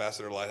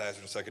Ambassador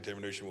Lighthizer and Secretary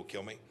Mnuchin will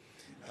kill me.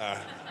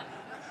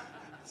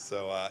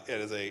 So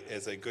it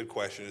is a good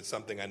question. It's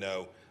something I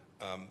know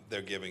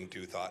they're giving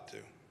due thought to.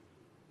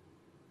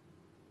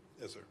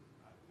 Yes, sir.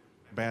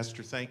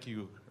 Ambassador, thank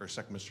you, or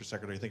Mr.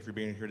 Secretary, thank you for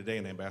being here today,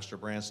 and Ambassador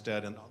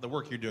Branstad, and the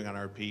work you're doing on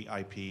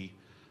IP,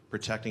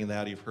 protecting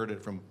that. You've heard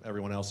it from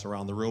everyone else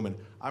around the room, and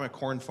I'm a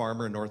corn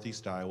farmer in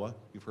Northeast Iowa.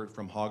 You've heard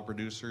from hog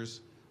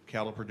producers,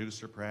 cattle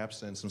producer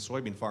perhaps, and some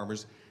soybean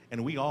farmers,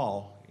 and we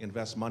all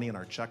invest money in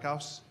our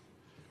checkoffs,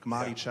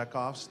 commodity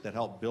checkoffs that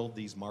help build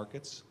these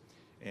markets,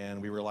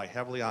 and we rely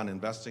heavily on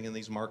investing in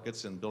these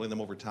markets and building them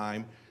over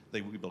time. We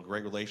build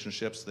great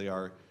relationships. They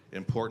are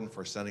important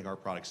for sending our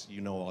products.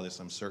 You know all this,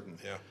 I'm certain.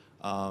 Yeah.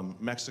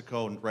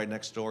 Mexico, right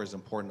next door, is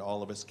important to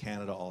all of us.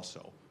 Canada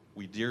also.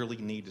 We dearly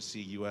need to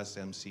see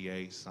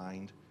USMCA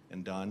signed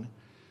and done.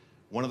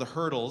 One of the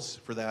hurdles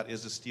for that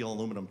is the steel and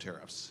aluminum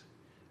tariffs.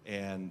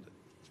 And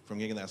from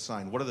getting that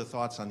signed, what are the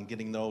thoughts on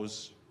getting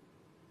those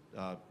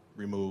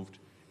removed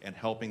and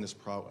helping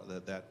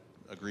that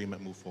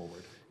agreement move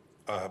forward?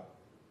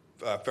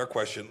 Fair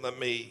question. Let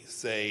me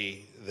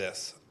say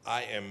this.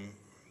 I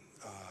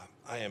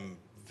am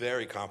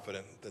very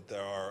confident that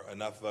there are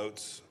enough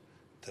votes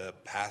to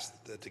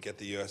get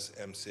the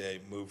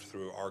USMCA moved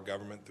through our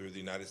government, through the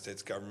United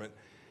States government,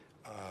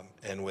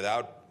 and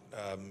without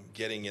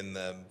getting in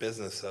the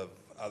business of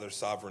other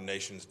sovereign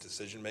nations'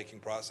 decision-making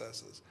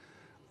processes,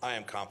 I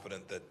am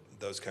confident that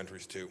those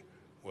countries too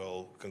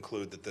will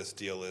conclude that this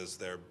deal is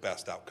their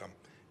best outcome,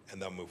 and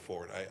they'll move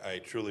forward. I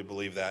truly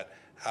believe that.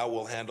 How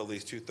we'll handle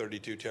these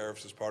 232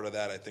 tariffs as part of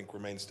that, I think,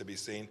 remains to be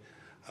seen.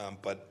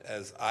 But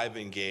as I've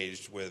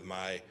engaged with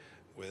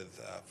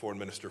Foreign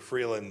Minister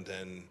Freeland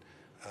and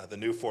the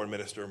new Foreign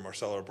Minister,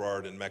 Marcelo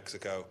Ebrard, in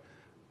Mexico,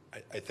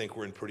 I think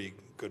we're in pretty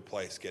good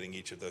place getting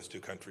each of those two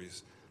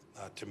countries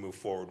to move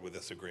forward with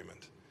this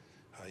agreement.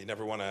 You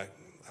never want to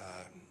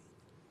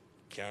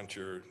count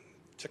your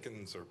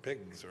chickens or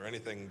pigs or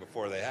anything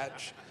before they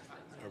hatch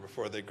or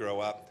before they grow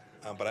up.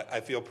 But I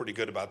feel pretty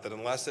good about that.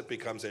 Unless it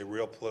becomes a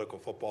real political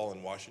football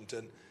in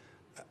Washington,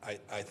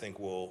 I think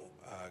we'll,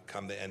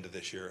 come the end of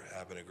this year,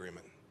 have an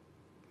agreement.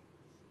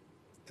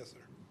 Yes, sir.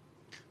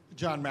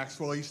 John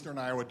Maxwell, Eastern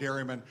Iowa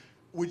Dairyman.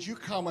 Would you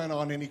comment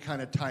on any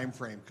kind of time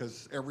frame?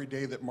 Because every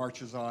day that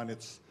marches on,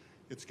 it's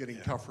getting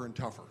tougher and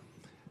tougher.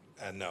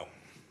 No.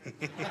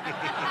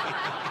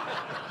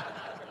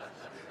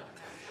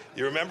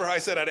 You remember I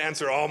said I'd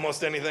answer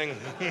almost anything?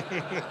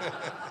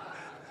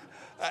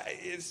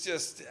 It's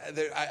just,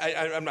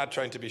 I'm not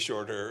trying to be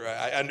shorter.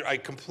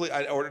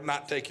 Or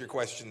not take your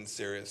question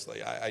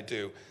seriously. I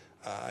do.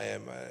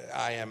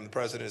 I am, the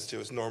president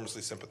is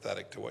enormously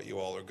sympathetic to what you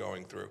all are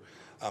going through.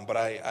 But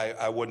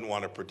I wouldn't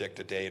want to predict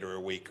a date or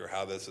a week or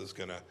how this is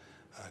going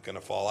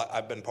to fall.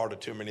 I've been part of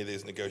too many of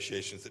these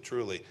negotiations that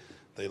truly,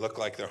 they look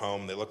like they're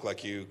home. They look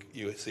like you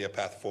see a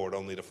path forward,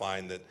 only to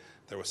find that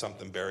there was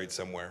something buried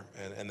somewhere.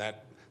 And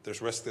that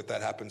there's risk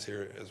that happens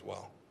here as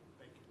well.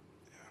 Thank you.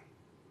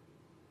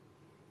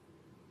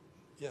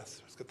 Yeah.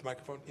 Yes, let's get the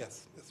microphone.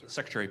 Yes, sir.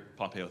 Secretary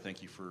Pompeo,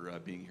 thank you for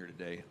being here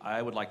today.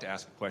 I would like to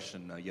ask a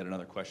question, yet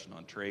another question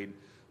on trade.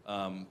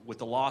 With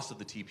the loss of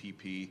the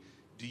TPP,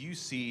 do you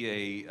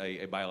see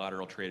a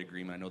bilateral trade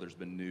agreement? I know there's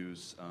been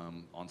news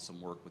on some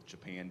work with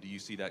Japan. Do you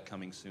see that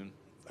coming soon?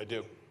 I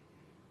do.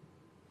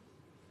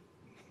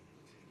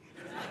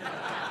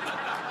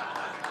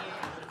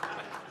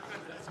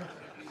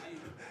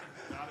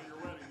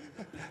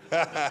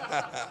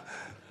 Yeah.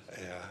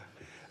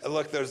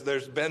 Look,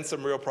 there's been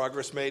some real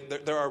progress made.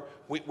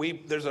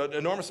 There's an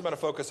enormous amount of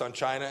focus on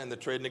China and the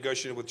trade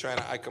negotiation with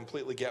China. I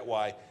completely get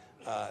why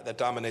that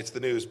dominates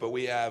the news, but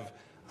we have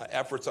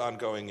efforts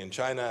ongoing in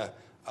China.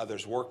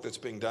 There's work that's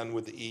being done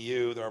with the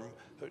EU.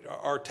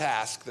 Our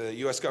task, the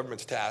U.S.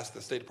 government's task,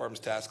 the State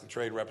Department's task, the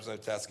Trade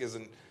Representative's task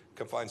isn't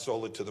confined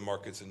solely to the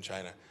markets in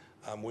China.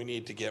 We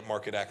need to get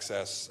market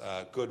access,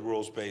 good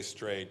rules-based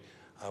trade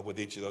with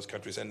each of those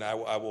countries. And I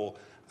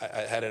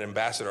had an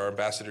ambassador, our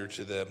ambassador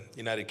to the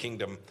United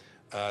Kingdom,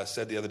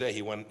 said the other day,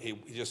 he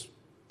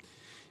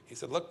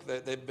said, look,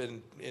 they've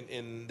been,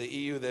 in the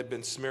EU, they've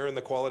been smearing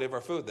the quality of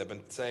our food. They've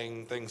been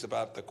saying things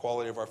about the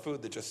quality of our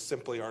food that just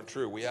simply aren't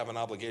true. We have an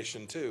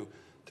obligation, too,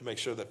 to make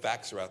sure that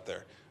facts are out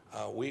there.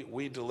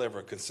 We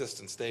deliver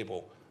consistent,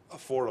 stable,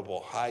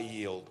 affordable,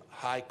 high-yield,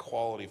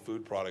 high-quality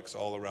food products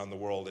all around the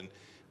world, and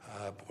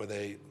where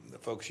the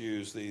folks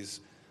use these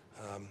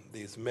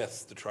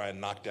myths to try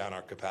and knock down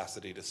our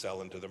capacity to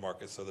sell into the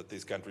market so that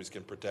these countries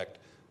can protect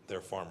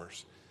their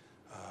farmers.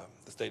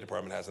 The State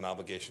Department has an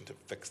obligation to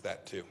fix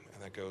that too,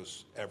 and that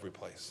goes every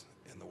place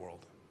in the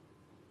world.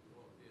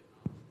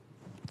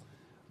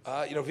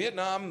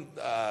 Vietnam,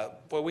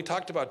 well, we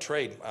talked about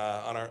trade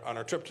on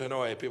our trip to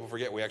Hanoi. People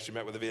forget we actually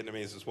met with the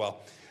Vietnamese as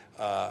well,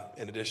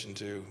 in addition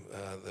to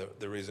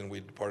the reason we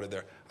departed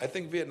there. I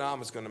think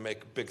Vietnam is going to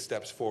make big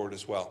steps forward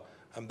as well.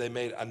 They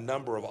made a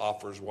number of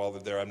offers while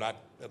they're there. I'm not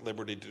at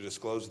liberty to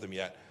disclose them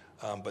yet,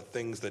 but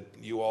things that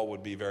you all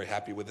would be very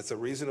happy with. It's a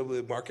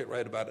reasonable market,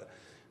 right? About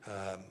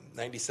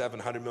 97,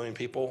 100 million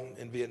people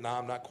in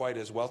Vietnam, not quite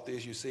as wealthy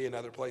as you see in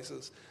other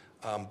places,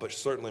 but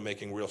certainly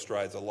making real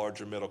strides. A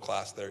larger middle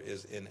class there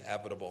is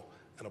inevitable,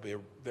 and it'll be a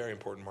very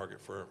important market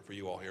for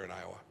you all here in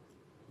Iowa.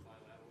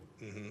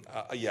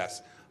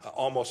 Yes,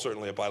 almost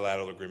certainly a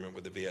bilateral agreement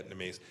with the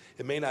Vietnamese.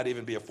 It may not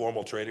even be a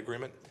formal trade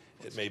agreement.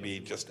 It may be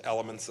just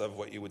elements of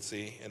what you would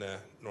see in a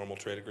normal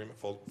trade agreement,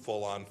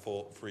 full-on,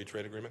 free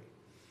trade agreement.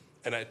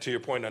 And to your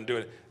point on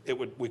doing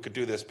it, we could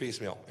do this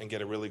piecemeal and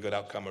get a really good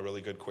outcome, a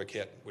really good quick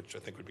hit, which I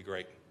think would be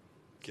great,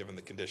 given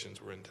the conditions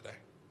we're in today.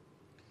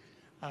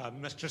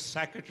 Mr.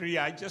 Secretary,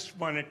 I just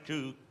wanted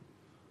to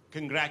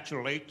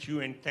congratulate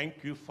you and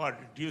thank you for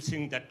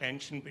reducing the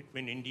tension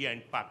between India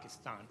and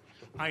Pakistan.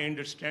 I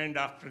understand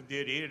after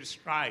their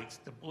airstrikes,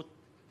 both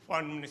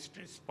foreign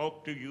ministers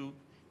spoke to you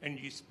and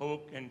you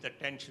spoke and the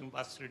tension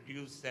was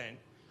reduced, and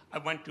I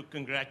want to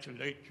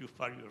congratulate you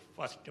for your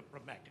first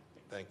diplomatic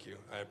thing. Thank you.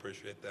 I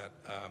appreciate that.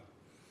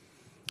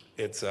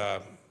 It's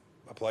a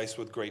place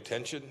with great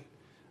tension.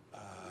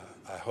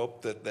 I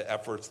hope that the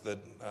efforts that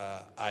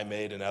I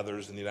made and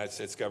others in the United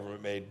States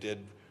government made did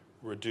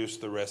reduce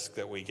the risk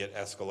that we get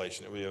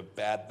escalation. It would be a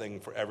bad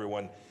thing for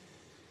everyone.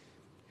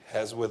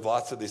 As with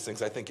lots of these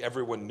things, I think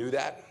everyone knew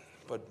that,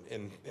 but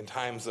in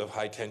times of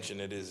high tension,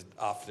 it is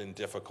often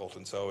difficult,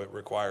 and so it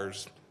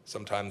requires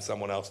sometimes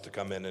someone else to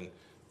come in and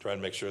try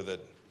and make sure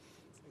that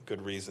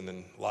good reason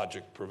and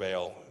logic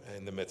prevail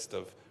in the midst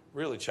of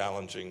really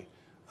challenging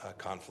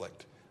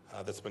conflict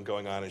that's been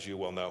going on, as you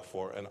well know,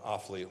 for an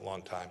awfully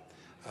long time.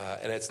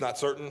 And it's not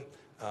certain.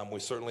 We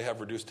certainly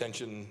have reduced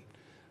tension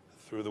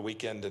through the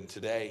weekend and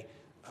today.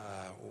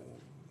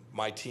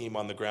 My team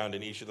on the ground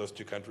in each of those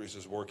two countries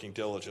is working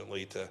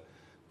diligently to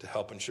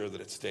help ensure that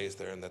it stays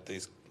there and that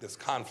this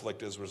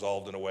conflict is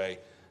resolved in a way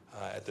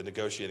at the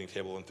negotiating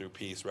table and through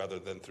peace rather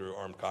than through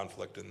armed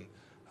conflict and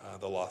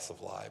the loss of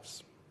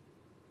lives.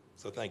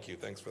 So thank you.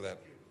 Thanks for that.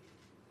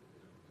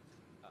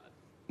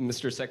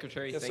 Mr.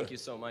 Secretary, Yes, thank sir. you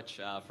so much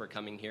for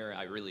coming here.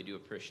 I really do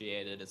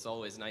appreciate it. It's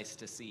always nice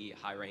to see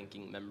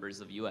high-ranking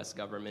members of U.S.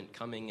 government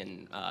coming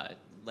and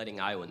letting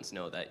Iowans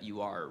know that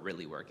you are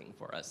really working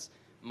for us.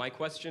 My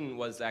question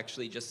was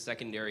actually just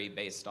secondary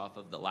based off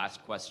of the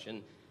last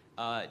question.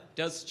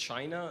 Does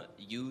China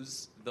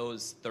use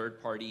those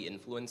third-party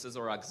influences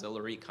or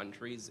auxiliary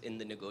countries in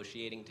the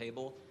negotiating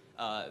table?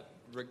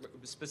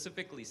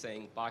 specifically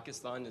saying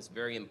Pakistan is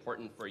very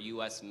important for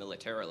U.S.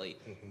 militarily,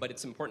 but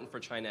it's important for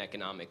China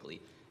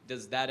economically.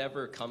 Does that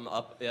ever come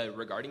up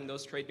regarding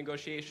those trade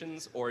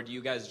negotiations, or do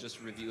you guys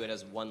just review it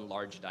as one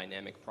large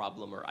dynamic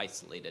problem or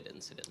isolated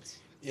incidents?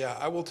 Yeah,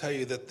 I will tell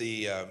you that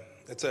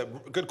it's a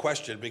good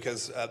question,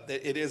 because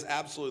it is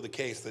absolutely the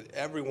case that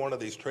every one of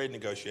these trade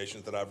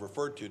negotiations that I've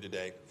referred to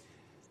today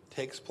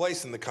takes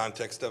place in the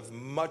context of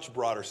much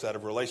broader set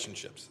of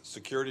relationships: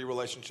 security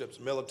relationships,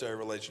 military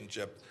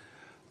relationships,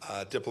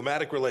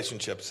 diplomatic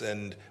relationships,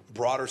 and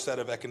broader set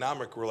of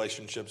economic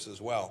relationships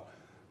as well.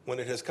 When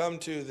it has come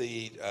to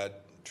the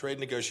trade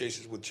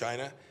negotiations with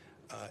China,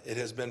 it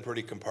has been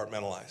pretty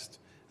compartmentalized.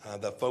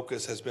 The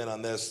focus has been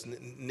on this.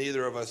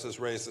 Neither of us has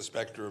raised the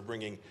specter of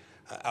bringing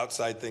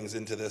outside things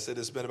into this. It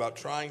has been about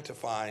trying to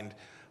find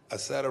a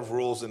set of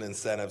rules and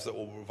incentives that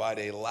will provide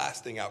a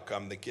lasting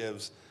outcome that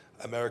gives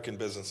American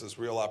businesses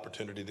real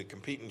opportunity to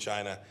compete in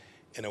China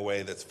in a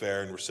way that's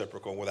fair and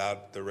reciprocal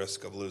without the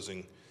risk of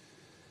losing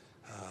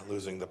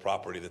the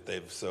property that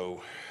they've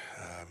so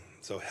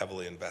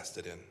heavily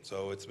invested in.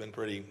 So it's been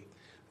pretty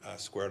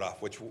squared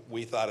off, which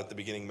we thought at the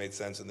beginning made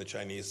sense, and the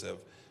Chinese have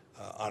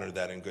honored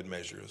that in good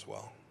measure as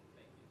well.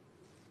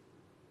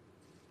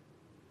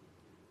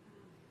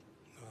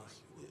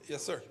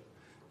 Yes, sir.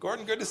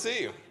 Gordon, good to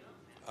see you.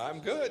 I'm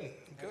good.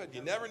 Good.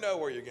 You never know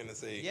where you're going to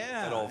see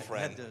an old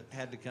friend.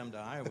 Had to come to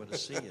Iowa to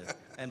see you.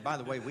 And by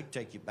the way, we'd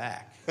take you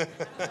back.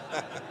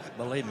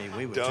 Believe me,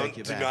 we would take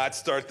you back. Do not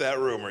start that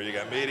rumor. You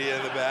got media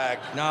in the back.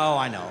 No,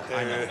 I know.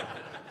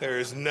 There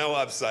is no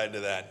upside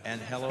to that.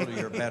 And hello to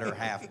your better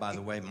half, by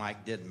the way.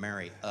 Mike did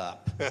marry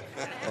up.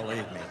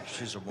 Believe me,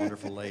 she's a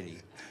wonderful lady.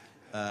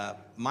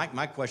 Mike,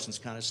 my question's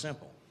kind of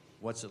simple.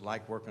 What's it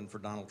like working for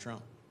Donald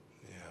Trump?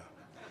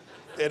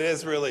 Yeah. It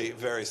is really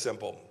very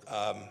simple.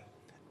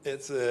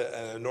 It's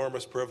an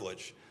enormous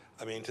privilege.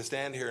 I mean, to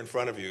stand here in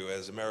front of you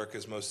as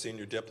America's most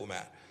senior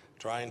diplomat,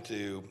 trying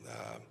to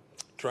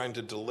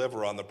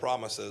deliver on the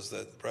promises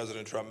that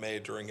President Trump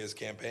made during his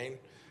campaign.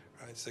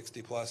 Right,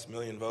 60+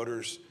 million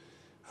voters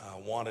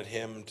wanted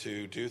him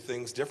to do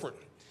things different,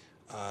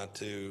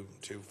 to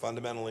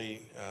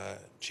fundamentally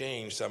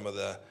change some of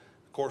the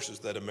courses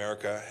that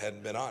America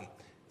had been on.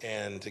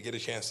 And to get a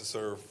chance to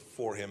serve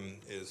for him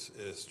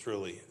is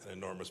truly an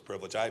enormous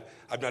privilege.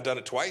 I've not done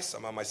it twice.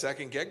 I'm on my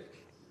second gig.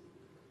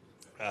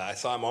 I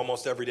saw him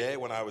almost every day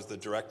when I was the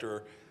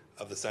director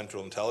of the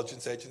Central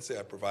Intelligence Agency.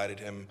 I provided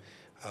him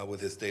with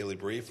his daily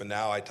brief, and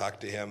now I talk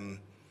to him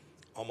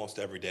almost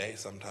every day,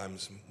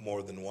 sometimes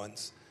more than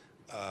once.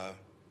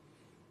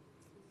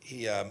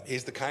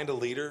 He's the kind of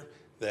leader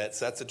that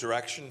sets a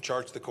direction,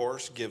 charts the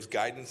course, gives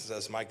guidance,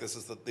 says, Mike,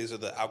 these are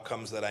the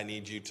outcomes that I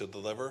need you to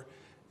deliver,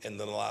 and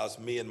then allows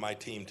me and my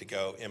team to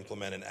go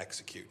implement and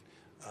execute.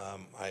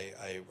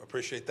 I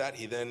appreciate that.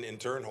 He then, in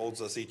turn,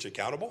 holds us each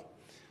accountable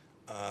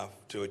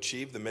to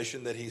achieve the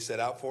mission that he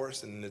set out for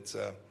us, and it's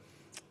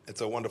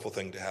a wonderful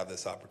thing to have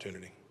this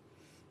opportunity.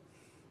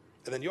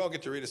 And then you all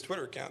get to read his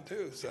Twitter account,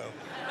 too, so.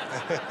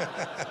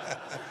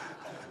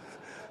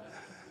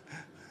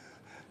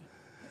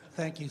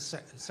 Thank you,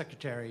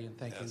 Secretary, and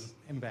thank you,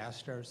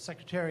 Ambassador.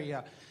 Secretary,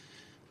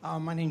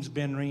 my name's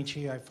Ben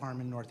Ricci. I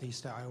farm in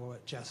northeast Iowa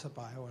at Jessup,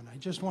 Iowa, and I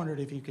just wondered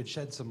if you could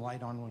shed some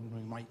light on when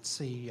we might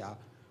see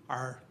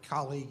our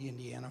colleague,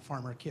 Indiana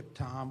farmer Kip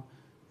Tom,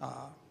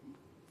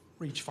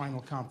 reach final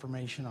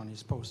confirmation on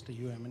his post to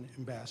UN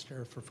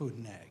Ambassador for Food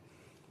and Ag.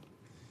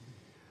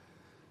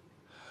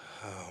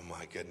 Oh,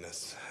 my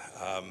goodness.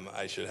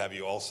 I should have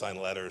you all sign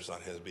letters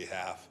on his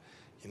behalf.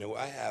 You know,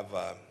 I have,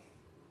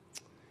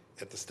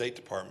 at the State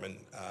Department,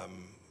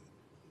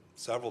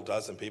 several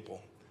dozen people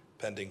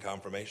pending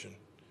confirmation,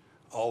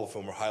 all of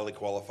whom are highly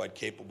qualified,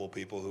 capable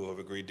people who have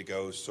agreed to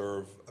go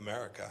serve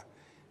America.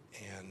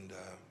 And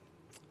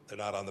they're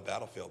not on the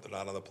battlefield. They're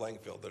not on the playing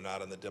field. They're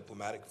not on the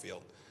diplomatic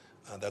field.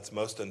 That's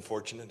most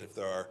unfortunate. If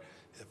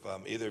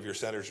either of your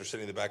senators are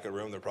sitting in the back of the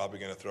room, they're probably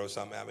going to throw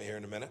something at me here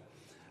in a minute.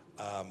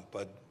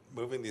 But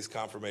moving these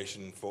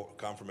confirmations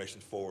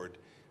forward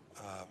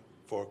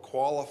for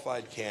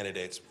qualified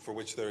candidates for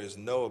which there is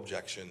no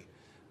objection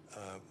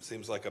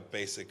seems like a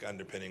basic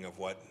underpinning of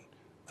what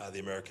the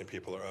American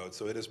people are owed.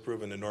 So it has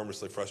proven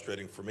enormously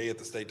frustrating for me at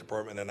the State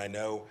Department, and I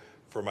know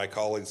for my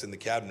colleagues in the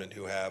cabinet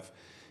who have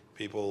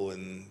people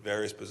in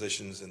various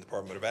positions in the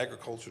Department of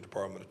Agriculture,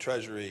 Department of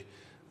Treasury,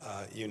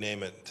 you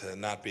name it, to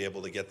not be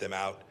able to get them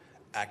out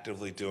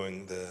actively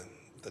doing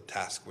the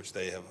task which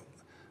they have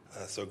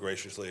so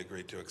graciously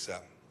agreed to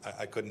accept.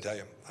 I couldn't tell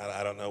you.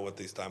 I don't know what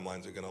these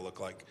timelines are going to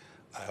look like.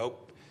 I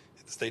hope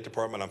at the State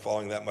Department I'm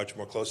following that much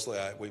more closely.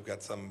 We've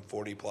got some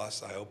 40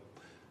 plus. I hope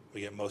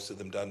we get most of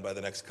them done by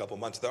the next couple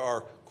months. There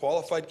are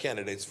qualified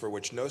candidates for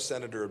which no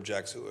senator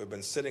objects who have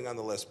been sitting on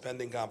the list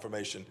pending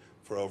confirmation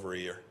for over a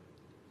year.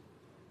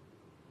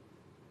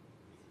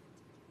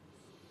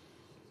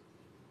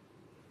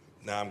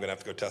 Now I'm going to have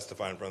to go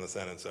testify in front of the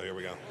Senate, so here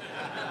we go.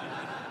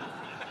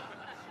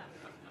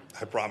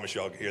 I promise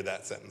you I'll hear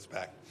that sentence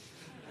back.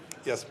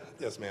 Yes,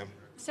 ma'am.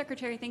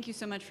 Secretary, thank you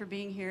so much for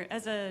being here.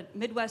 As a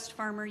Midwest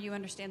farmer, you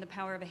understand the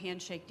power of a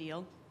handshake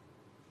deal.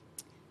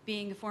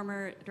 being a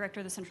former director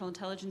of the Central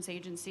Intelligence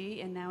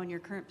Agency and now in your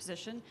current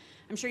position,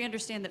 I'm sure you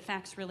understand that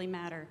facts really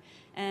matter.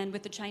 And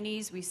with the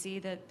Chinese, we see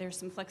that there's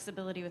some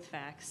flexibility with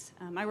facts.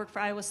 I work for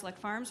Iowa Select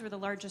Farms. We're the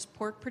largest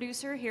pork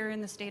producer here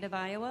in the state of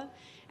Iowa.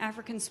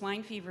 African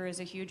swine fever is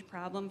a huge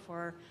problem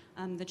for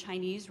the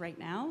Chinese right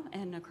now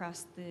and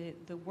across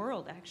the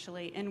world,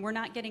 actually. And we're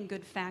not getting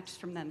good facts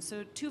from them.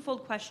 So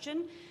twofold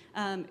question.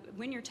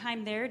 When your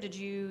time there, did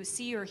you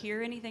see or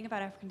hear anything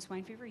about African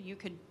swine fever you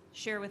could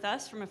share with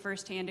us from a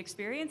firsthand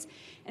experience?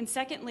 And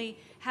secondly,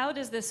 how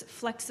does this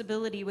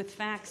flexibility with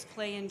facts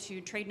play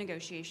into trade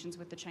negotiations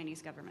with the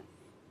Chinese government?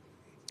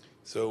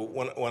 So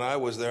when I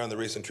was there on the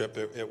recent trip,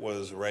 it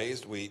was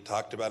raised. We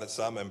talked about it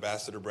some.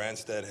 Ambassador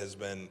Branstad has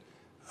been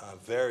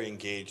very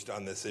engaged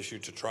on this issue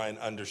to try and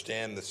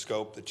understand the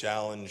scope, the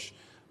challenge,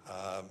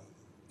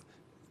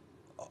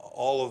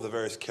 all of the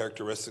various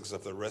characteristics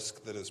of the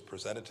risk that is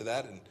presented to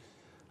that.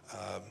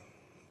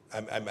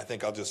 And I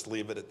think I'll just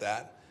leave it at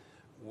that.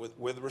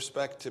 With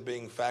respect to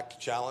being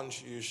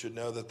fact-challenged, you should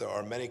know that there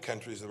are many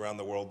countries around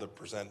the world that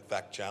present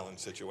fact-challenge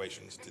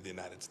situations to the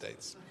United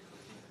States.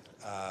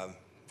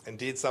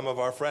 Indeed, some of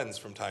our friends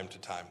from time to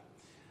time.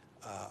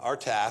 Our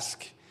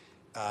task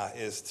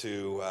is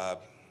to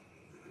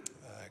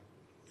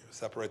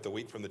separate the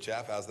wheat from the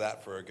chaff. How's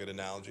that for a good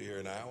analogy here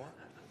in Iowa?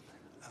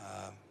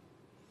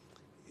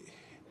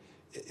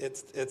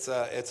 It's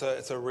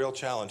a real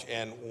challenge,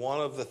 and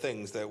one of the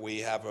things that we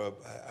have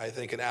I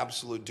think an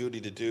absolute duty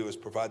to do is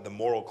provide the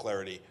moral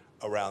clarity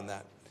around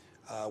that.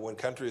 When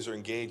countries are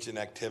engaged in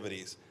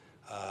activities,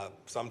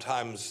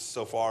 sometimes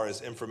so far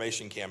as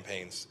information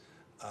campaigns,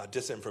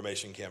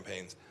 disinformation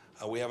campaigns,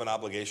 we have an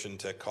obligation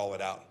to call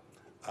it out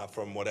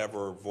from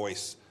whatever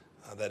voice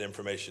that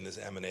information is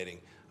emanating.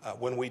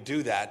 When we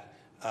do that,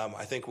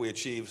 I think we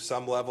achieve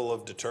some level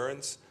of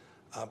deterrence,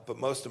 but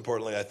most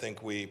importantly, I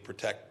think we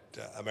protect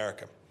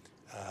America.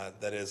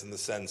 That is, in the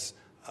sense,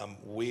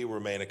 we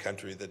remain a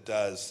country that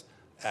does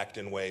act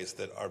in ways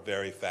that are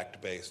very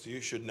fact-based.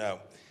 You should know,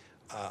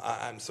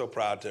 I'm so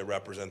proud to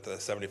represent the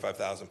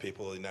 75,000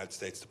 people of the United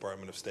States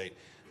Department of State.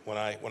 When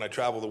I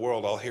travel the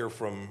world, I'll hear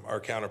from our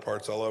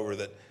counterparts all over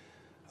that,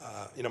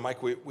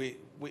 Mike, we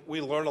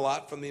learn a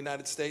lot from the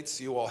United States.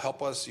 You all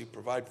help us. You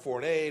provide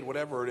foreign aid,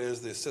 whatever it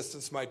is the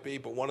assistance might be.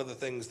 But one of the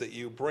things that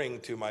you bring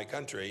to my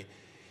country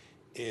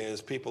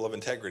is people of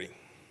integrity.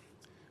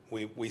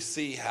 We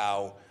see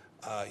how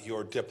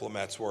your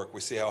diplomats work.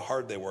 We see how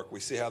hard they work. We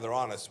see how they're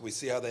honest. We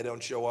see how they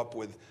don't show up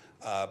with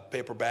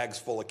paper bags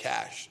full of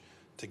cash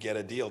to get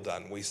a deal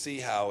done. We see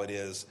how it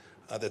is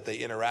that they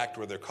interact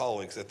with their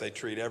colleagues, that they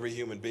treat every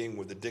human being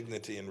with the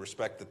dignity and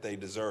respect that they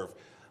deserve.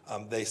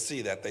 They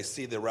see that. They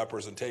see the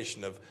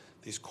representation of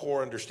these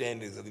core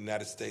understandings of the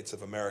United States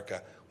of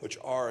America, which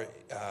are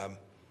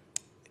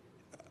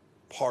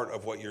part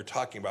of what you're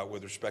talking about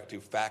with respect to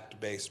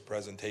fact-based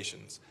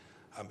presentations.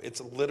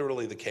 It's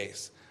literally the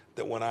case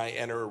that when I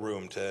enter a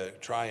room to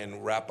try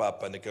and wrap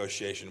up a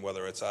negotiation,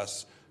 whether it's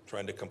us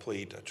trying to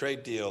complete a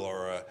trade deal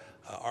or an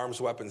arms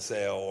weapon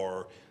sale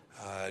or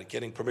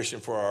getting permission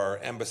for our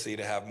embassy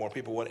to have more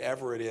people,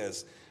 whatever it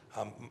is,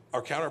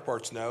 our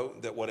counterparts know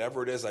that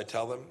whatever it is I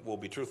tell them will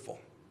be truthful,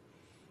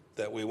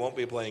 that we won't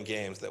be playing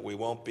games, that we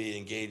won't be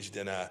engaged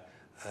in a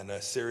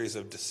series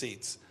of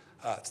deceits.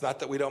 It's not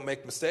that we don't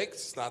make mistakes,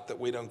 it's not that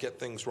we don't get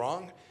things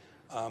wrong,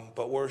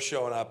 but we're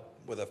showing up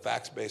with a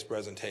fact-based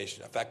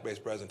presentation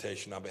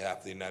on behalf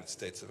of the United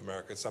States of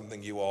America. It's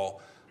something you all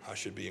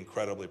should be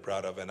incredibly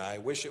proud of, and I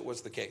wish it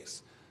was the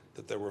case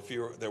that there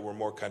were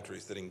more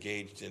countries that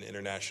engaged in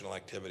international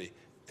activity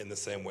in the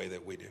same way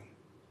that we do.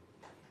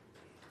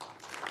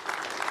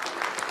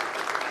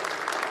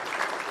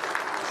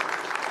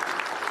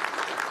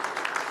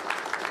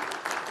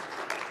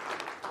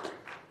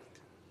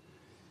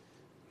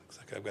 Looks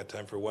like I've got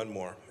time for one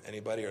more.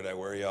 Anybody, or did I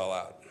wear you all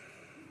out?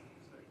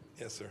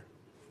 Yes, sir.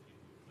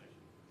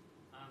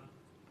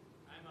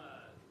 I'm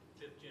a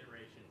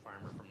fifth-generation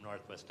farmer from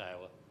Northwest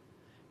Iowa,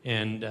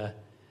 and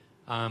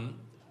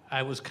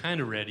I was kind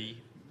of ready,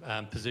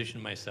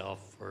 positioned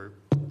myself for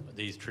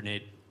these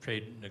trade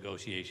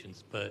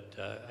negotiations, but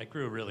I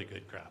grew a really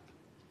good crop.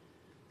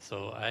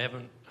 So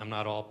I'm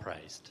not all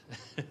priced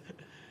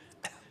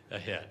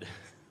ahead.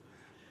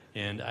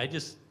 And I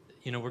just,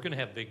 we're going to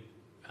have big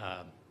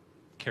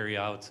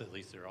carryouts, at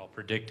least they're all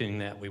predicting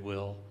that we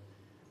will.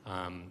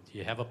 Do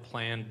you have a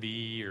plan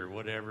B or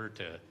whatever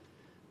to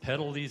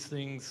peddle these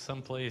things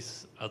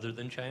someplace other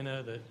than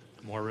China that's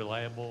more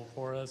reliable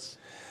for us?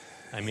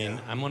 I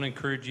mean, I'm going to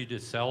encourage you to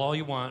sell all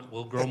you want.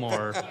 We'll grow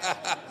more.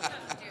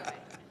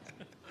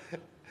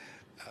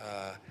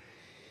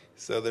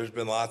 So there's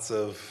been lots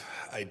of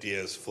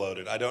ideas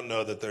floated. I don't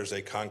know that there's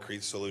a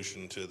concrete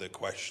solution to the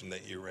question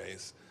that you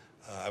raise.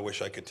 I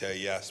wish I could tell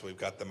you, yes, we've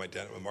got them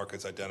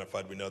markets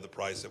identified. We know the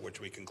price at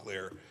which we can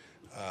clear.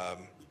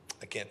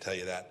 I can't tell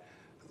you that.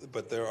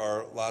 But there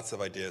are lots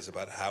of ideas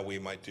about how we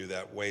might do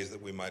that, ways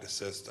that we might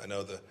assist. I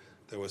know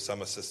there was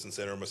some assistance,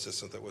 interim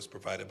assistance that was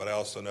provided, but I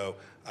also know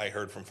I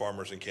heard from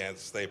farmers in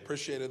Kansas. They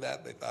appreciated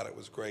that. They thought it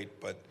was great,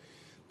 but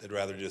they'd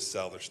rather just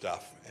sell their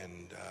stuff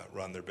and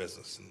run their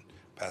business and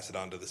pass it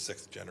on to the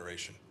 6th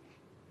generation.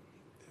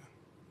 Yeah.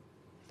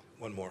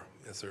 One more.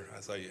 Yes, sir. I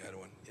saw you had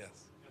one. Yes.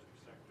 Mr.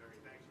 Secretary,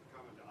 thanks for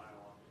coming to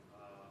Iowa.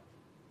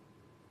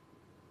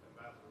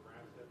 Ambassador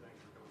Branstad, thanks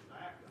for coming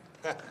back.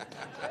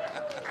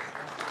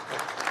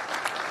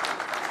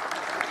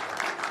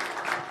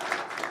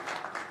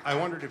 I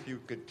wondered if you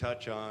could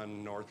touch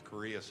on North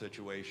Korea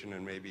situation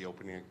and maybe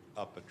opening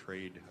up a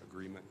trade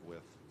agreement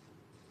with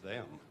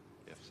them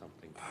if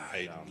something comes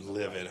I down the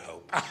live line. in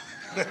hope.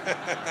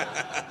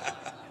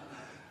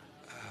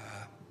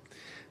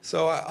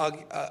 So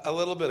a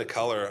little bit of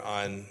color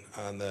on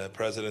the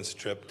president's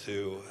trip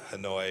to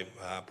Hanoi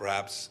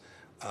perhaps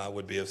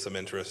would be of some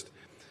interest.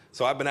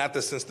 So I've been at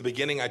this since the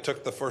beginning. I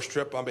took the first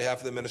trip on behalf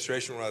of the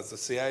administration when I was the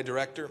CIA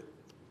director.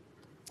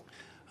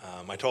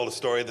 I told a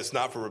story that's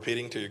not for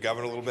repeating to your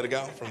governor a little bit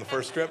ago from the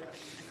first trip.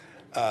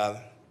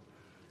 But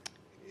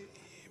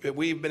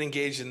we've been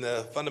engaged in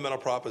the fundamental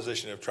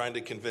proposition of trying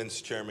to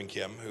convince Chairman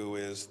Kim, who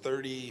is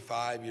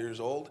 35 years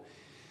old,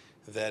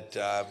 that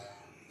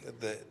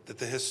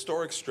the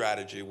historic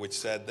strategy which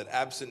said that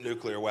absent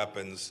nuclear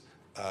weapons,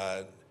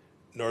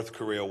 North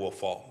Korea will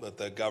fall, that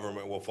the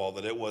government will fall,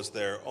 that it was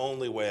their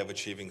only way of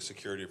achieving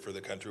security for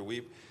the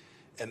country.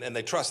 And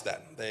they trust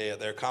that.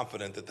 They're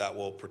confident that that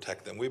will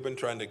protect them. We've been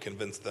trying to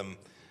convince them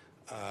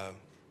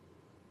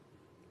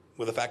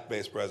with a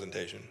fact-based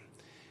presentation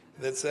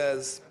that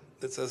says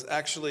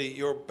actually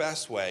your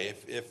best way,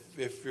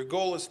 if your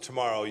goal is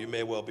tomorrow, you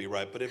may well be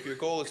right, but if your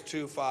goal is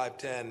 2, 5,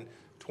 10,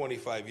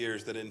 25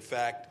 years, that in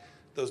fact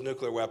those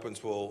nuclear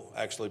weapons will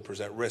actually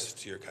present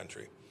risks to your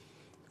country.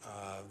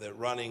 That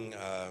running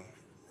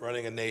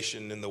a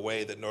nation in the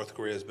way that North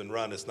Korea has been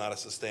run is not a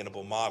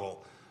sustainable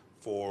model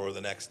for the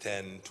next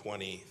 10,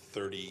 20,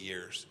 30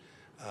 years.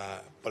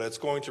 But it's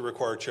going to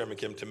require Chairman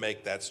Kim to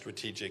make that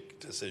strategic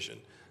decision.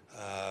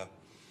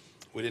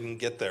 We didn't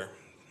get there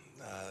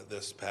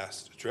this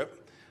past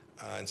trip,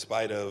 in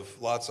spite of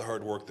lots of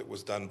hard work that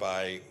was done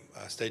by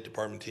State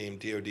Department team,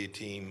 DOD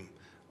team,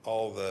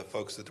 all the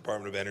folks at the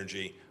Department of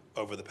Energy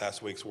over the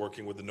past weeks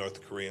working with the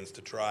North Koreans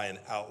to try and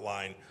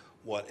outline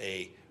what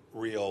a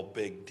real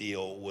big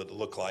deal would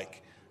look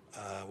like.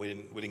 We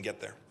didn't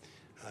get there.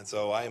 And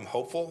so I am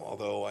hopeful,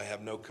 although I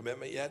have no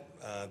commitment yet,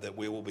 that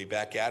we will be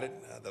back at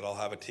it, that I'll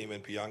have a team in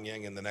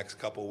Pyongyang in the next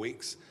couple of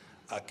weeks,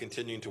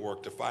 continuing to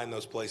work to find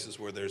those places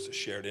where there's a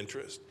shared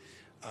interest.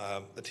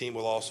 The team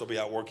will also be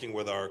out working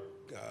with our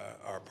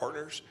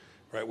partners,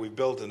 right? We've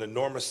built an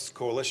enormous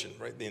coalition,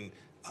 right?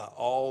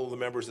 All the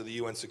members of the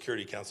UN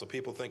Security Council.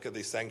 People think of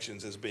these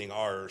sanctions as being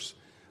ours.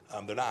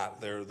 They're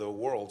not. They're the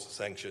world's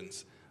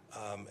sanctions.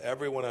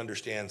 Everyone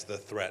understands the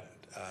threat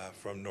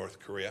from North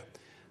Korea.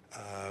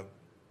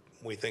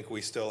 We think we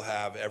still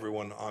have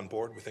everyone on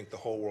board. We think the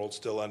whole world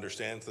still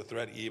understands the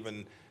threat,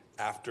 even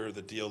after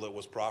the deal that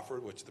was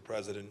proffered, which the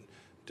president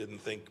didn't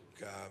think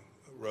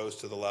rose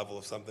to the level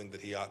of something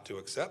that he ought to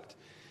accept.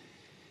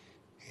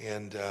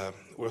 And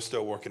we're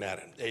still working at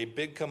it. A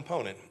big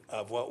component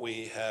of what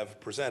we have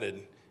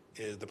presented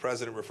is the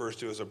president refers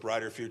to as a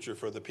brighter future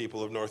for the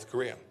people of North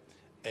Korea.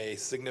 A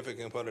significant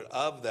component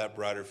of that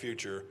brighter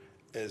future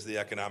is the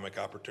economic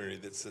opportunity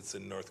that sits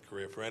in North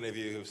Korea. For any of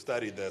you who've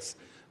studied this,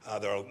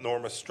 there are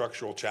enormous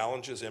structural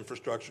challenges,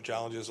 infrastructure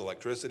challenges,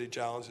 electricity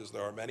challenges.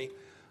 There are many,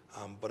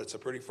 but it's a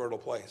pretty fertile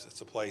place.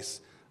 It's a place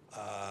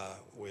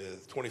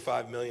with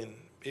 25 million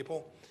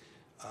people,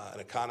 an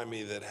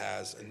economy that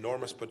has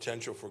enormous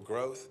potential for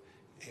growth,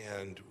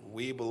 and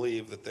we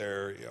believe that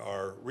there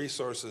are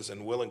resources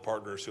and willing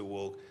partners who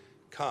will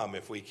come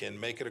if we can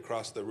make it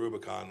across the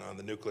Rubicon on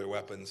the nuclear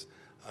weapons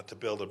to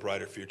build a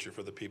brighter future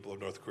for the people of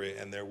North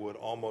Korea. And there would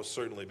almost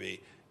certainly be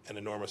an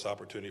enormous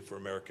opportunity for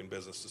American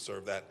business to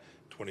serve that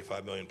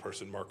 25 million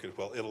person market as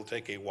well. It'll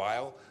take a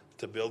while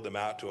to build them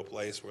out to a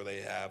place where they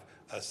have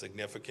a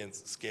significant,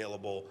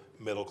 scalable,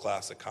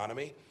 middle-class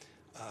economy.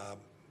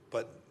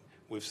 But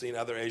we've seen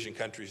other Asian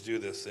countries do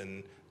this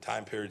in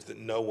time periods that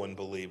no one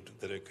believed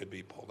that it could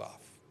be pulled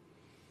off.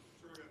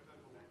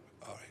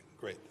 All right,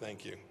 great,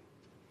 thank you.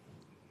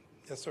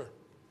 Yes, sir.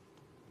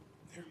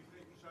 Do you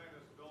think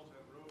China's Belt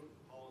and Road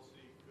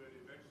policy could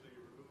eventually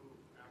remove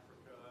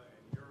Africa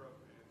and Europe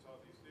and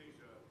Southeast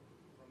Asia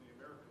from the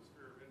American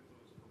sphere of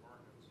influence for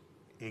markets?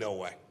 No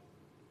way.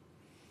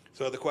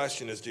 So the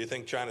question is, do you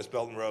think China's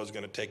Belt and Road is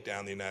going to take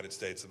down the United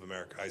States of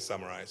America? I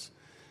summarize.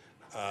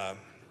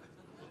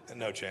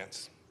 No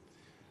chance.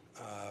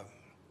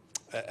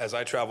 As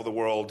I travel the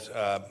world,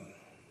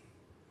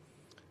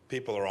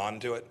 people are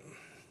onto it.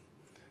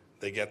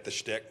 They get the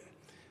shtick.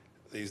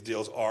 These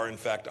deals are, in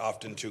fact,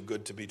 often too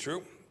good to be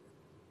true.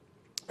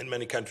 And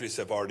many countries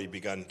have already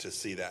begun to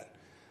see that.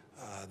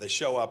 They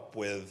show up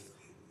with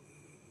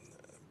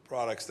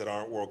products that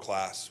aren't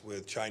world-class,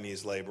 with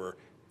Chinese labor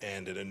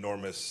and an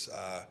enormous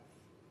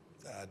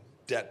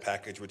debt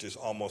package, which is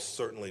almost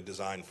certainly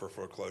designed for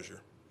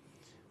foreclosure.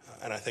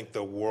 And I think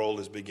the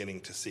world is beginning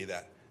to see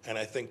that. And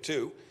I think,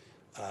 too,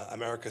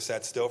 America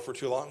sat still for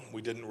too long.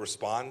 We didn't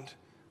respond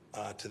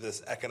to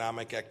this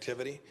economic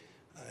activity.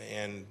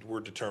 and we're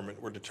determined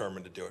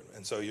to do it.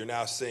 And so you're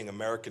now seeing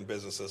American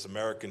businesses,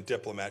 American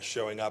diplomats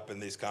showing up in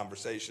these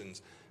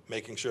conversations,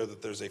 making sure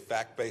that there's a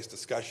fact-based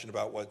discussion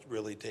about what's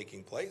really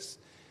taking place,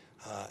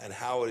 and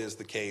how it is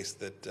the case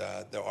that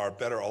there are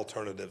better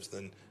alternatives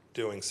than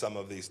doing some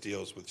of these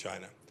deals with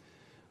China.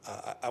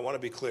 I want to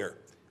be clear.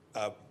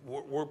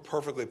 We're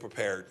perfectly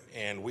prepared,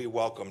 and we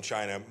welcome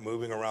China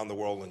moving around the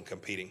world and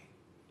competing.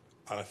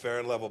 On a fair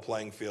and level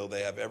playing field,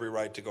 they have every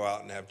right to go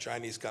out and have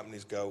Chinese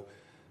companies go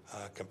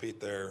compete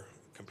their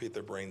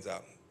brains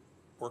out,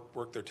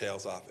 work their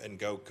tails off, and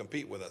go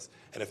compete with us.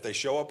 And if they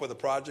show up with a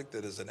project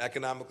that is an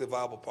economically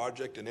viable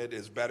project and it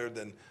is better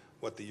than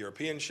what the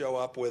Europeans show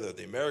up with, or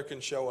the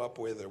Americans show up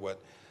with, or what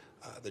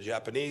the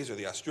Japanese or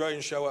the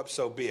Australians show up,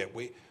 so be it.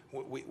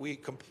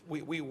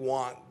 We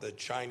want the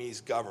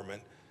Chinese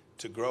government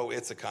to grow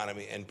its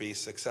economy and be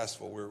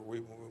successful.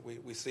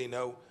 We see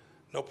no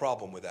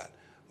problem with that.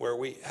 Where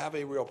we have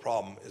a real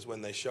problem is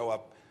when they show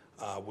up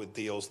with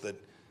deals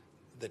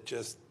that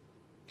just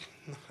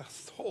a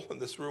soul in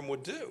this room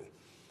would do.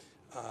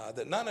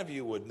 That none of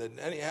you would.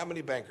 How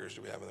many bankers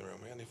do we have in the room?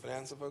 Any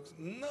financial folks?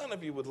 None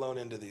of you would loan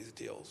into these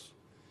deals,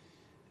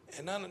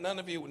 and none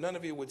of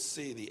you would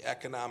see the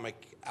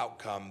economic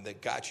outcome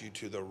that got you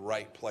to the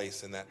right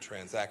place in that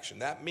transaction.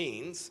 That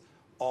means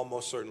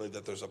almost certainly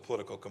that there's a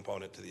political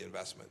component to the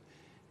investment,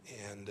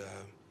 and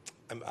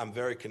I'm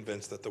very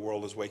convinced that the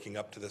world is waking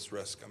up to this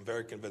risk. I'm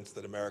very convinced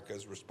that America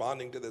is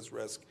responding to this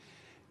risk,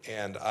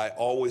 and I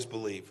always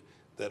believe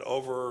that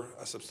over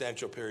a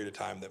substantial period of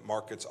time that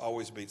markets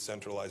always beat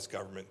centralized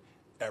government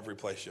every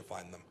place you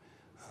find them.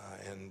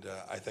 And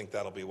I think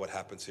that'll be what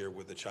happens here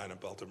with the China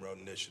Belt and Road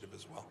Initiative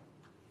as well.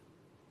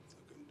 So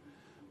good.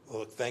 Well,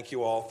 look, thank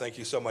you all. Thank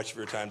you so much for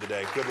your time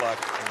today. Good luck,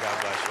 and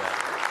God bless you all.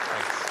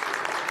 Thanks.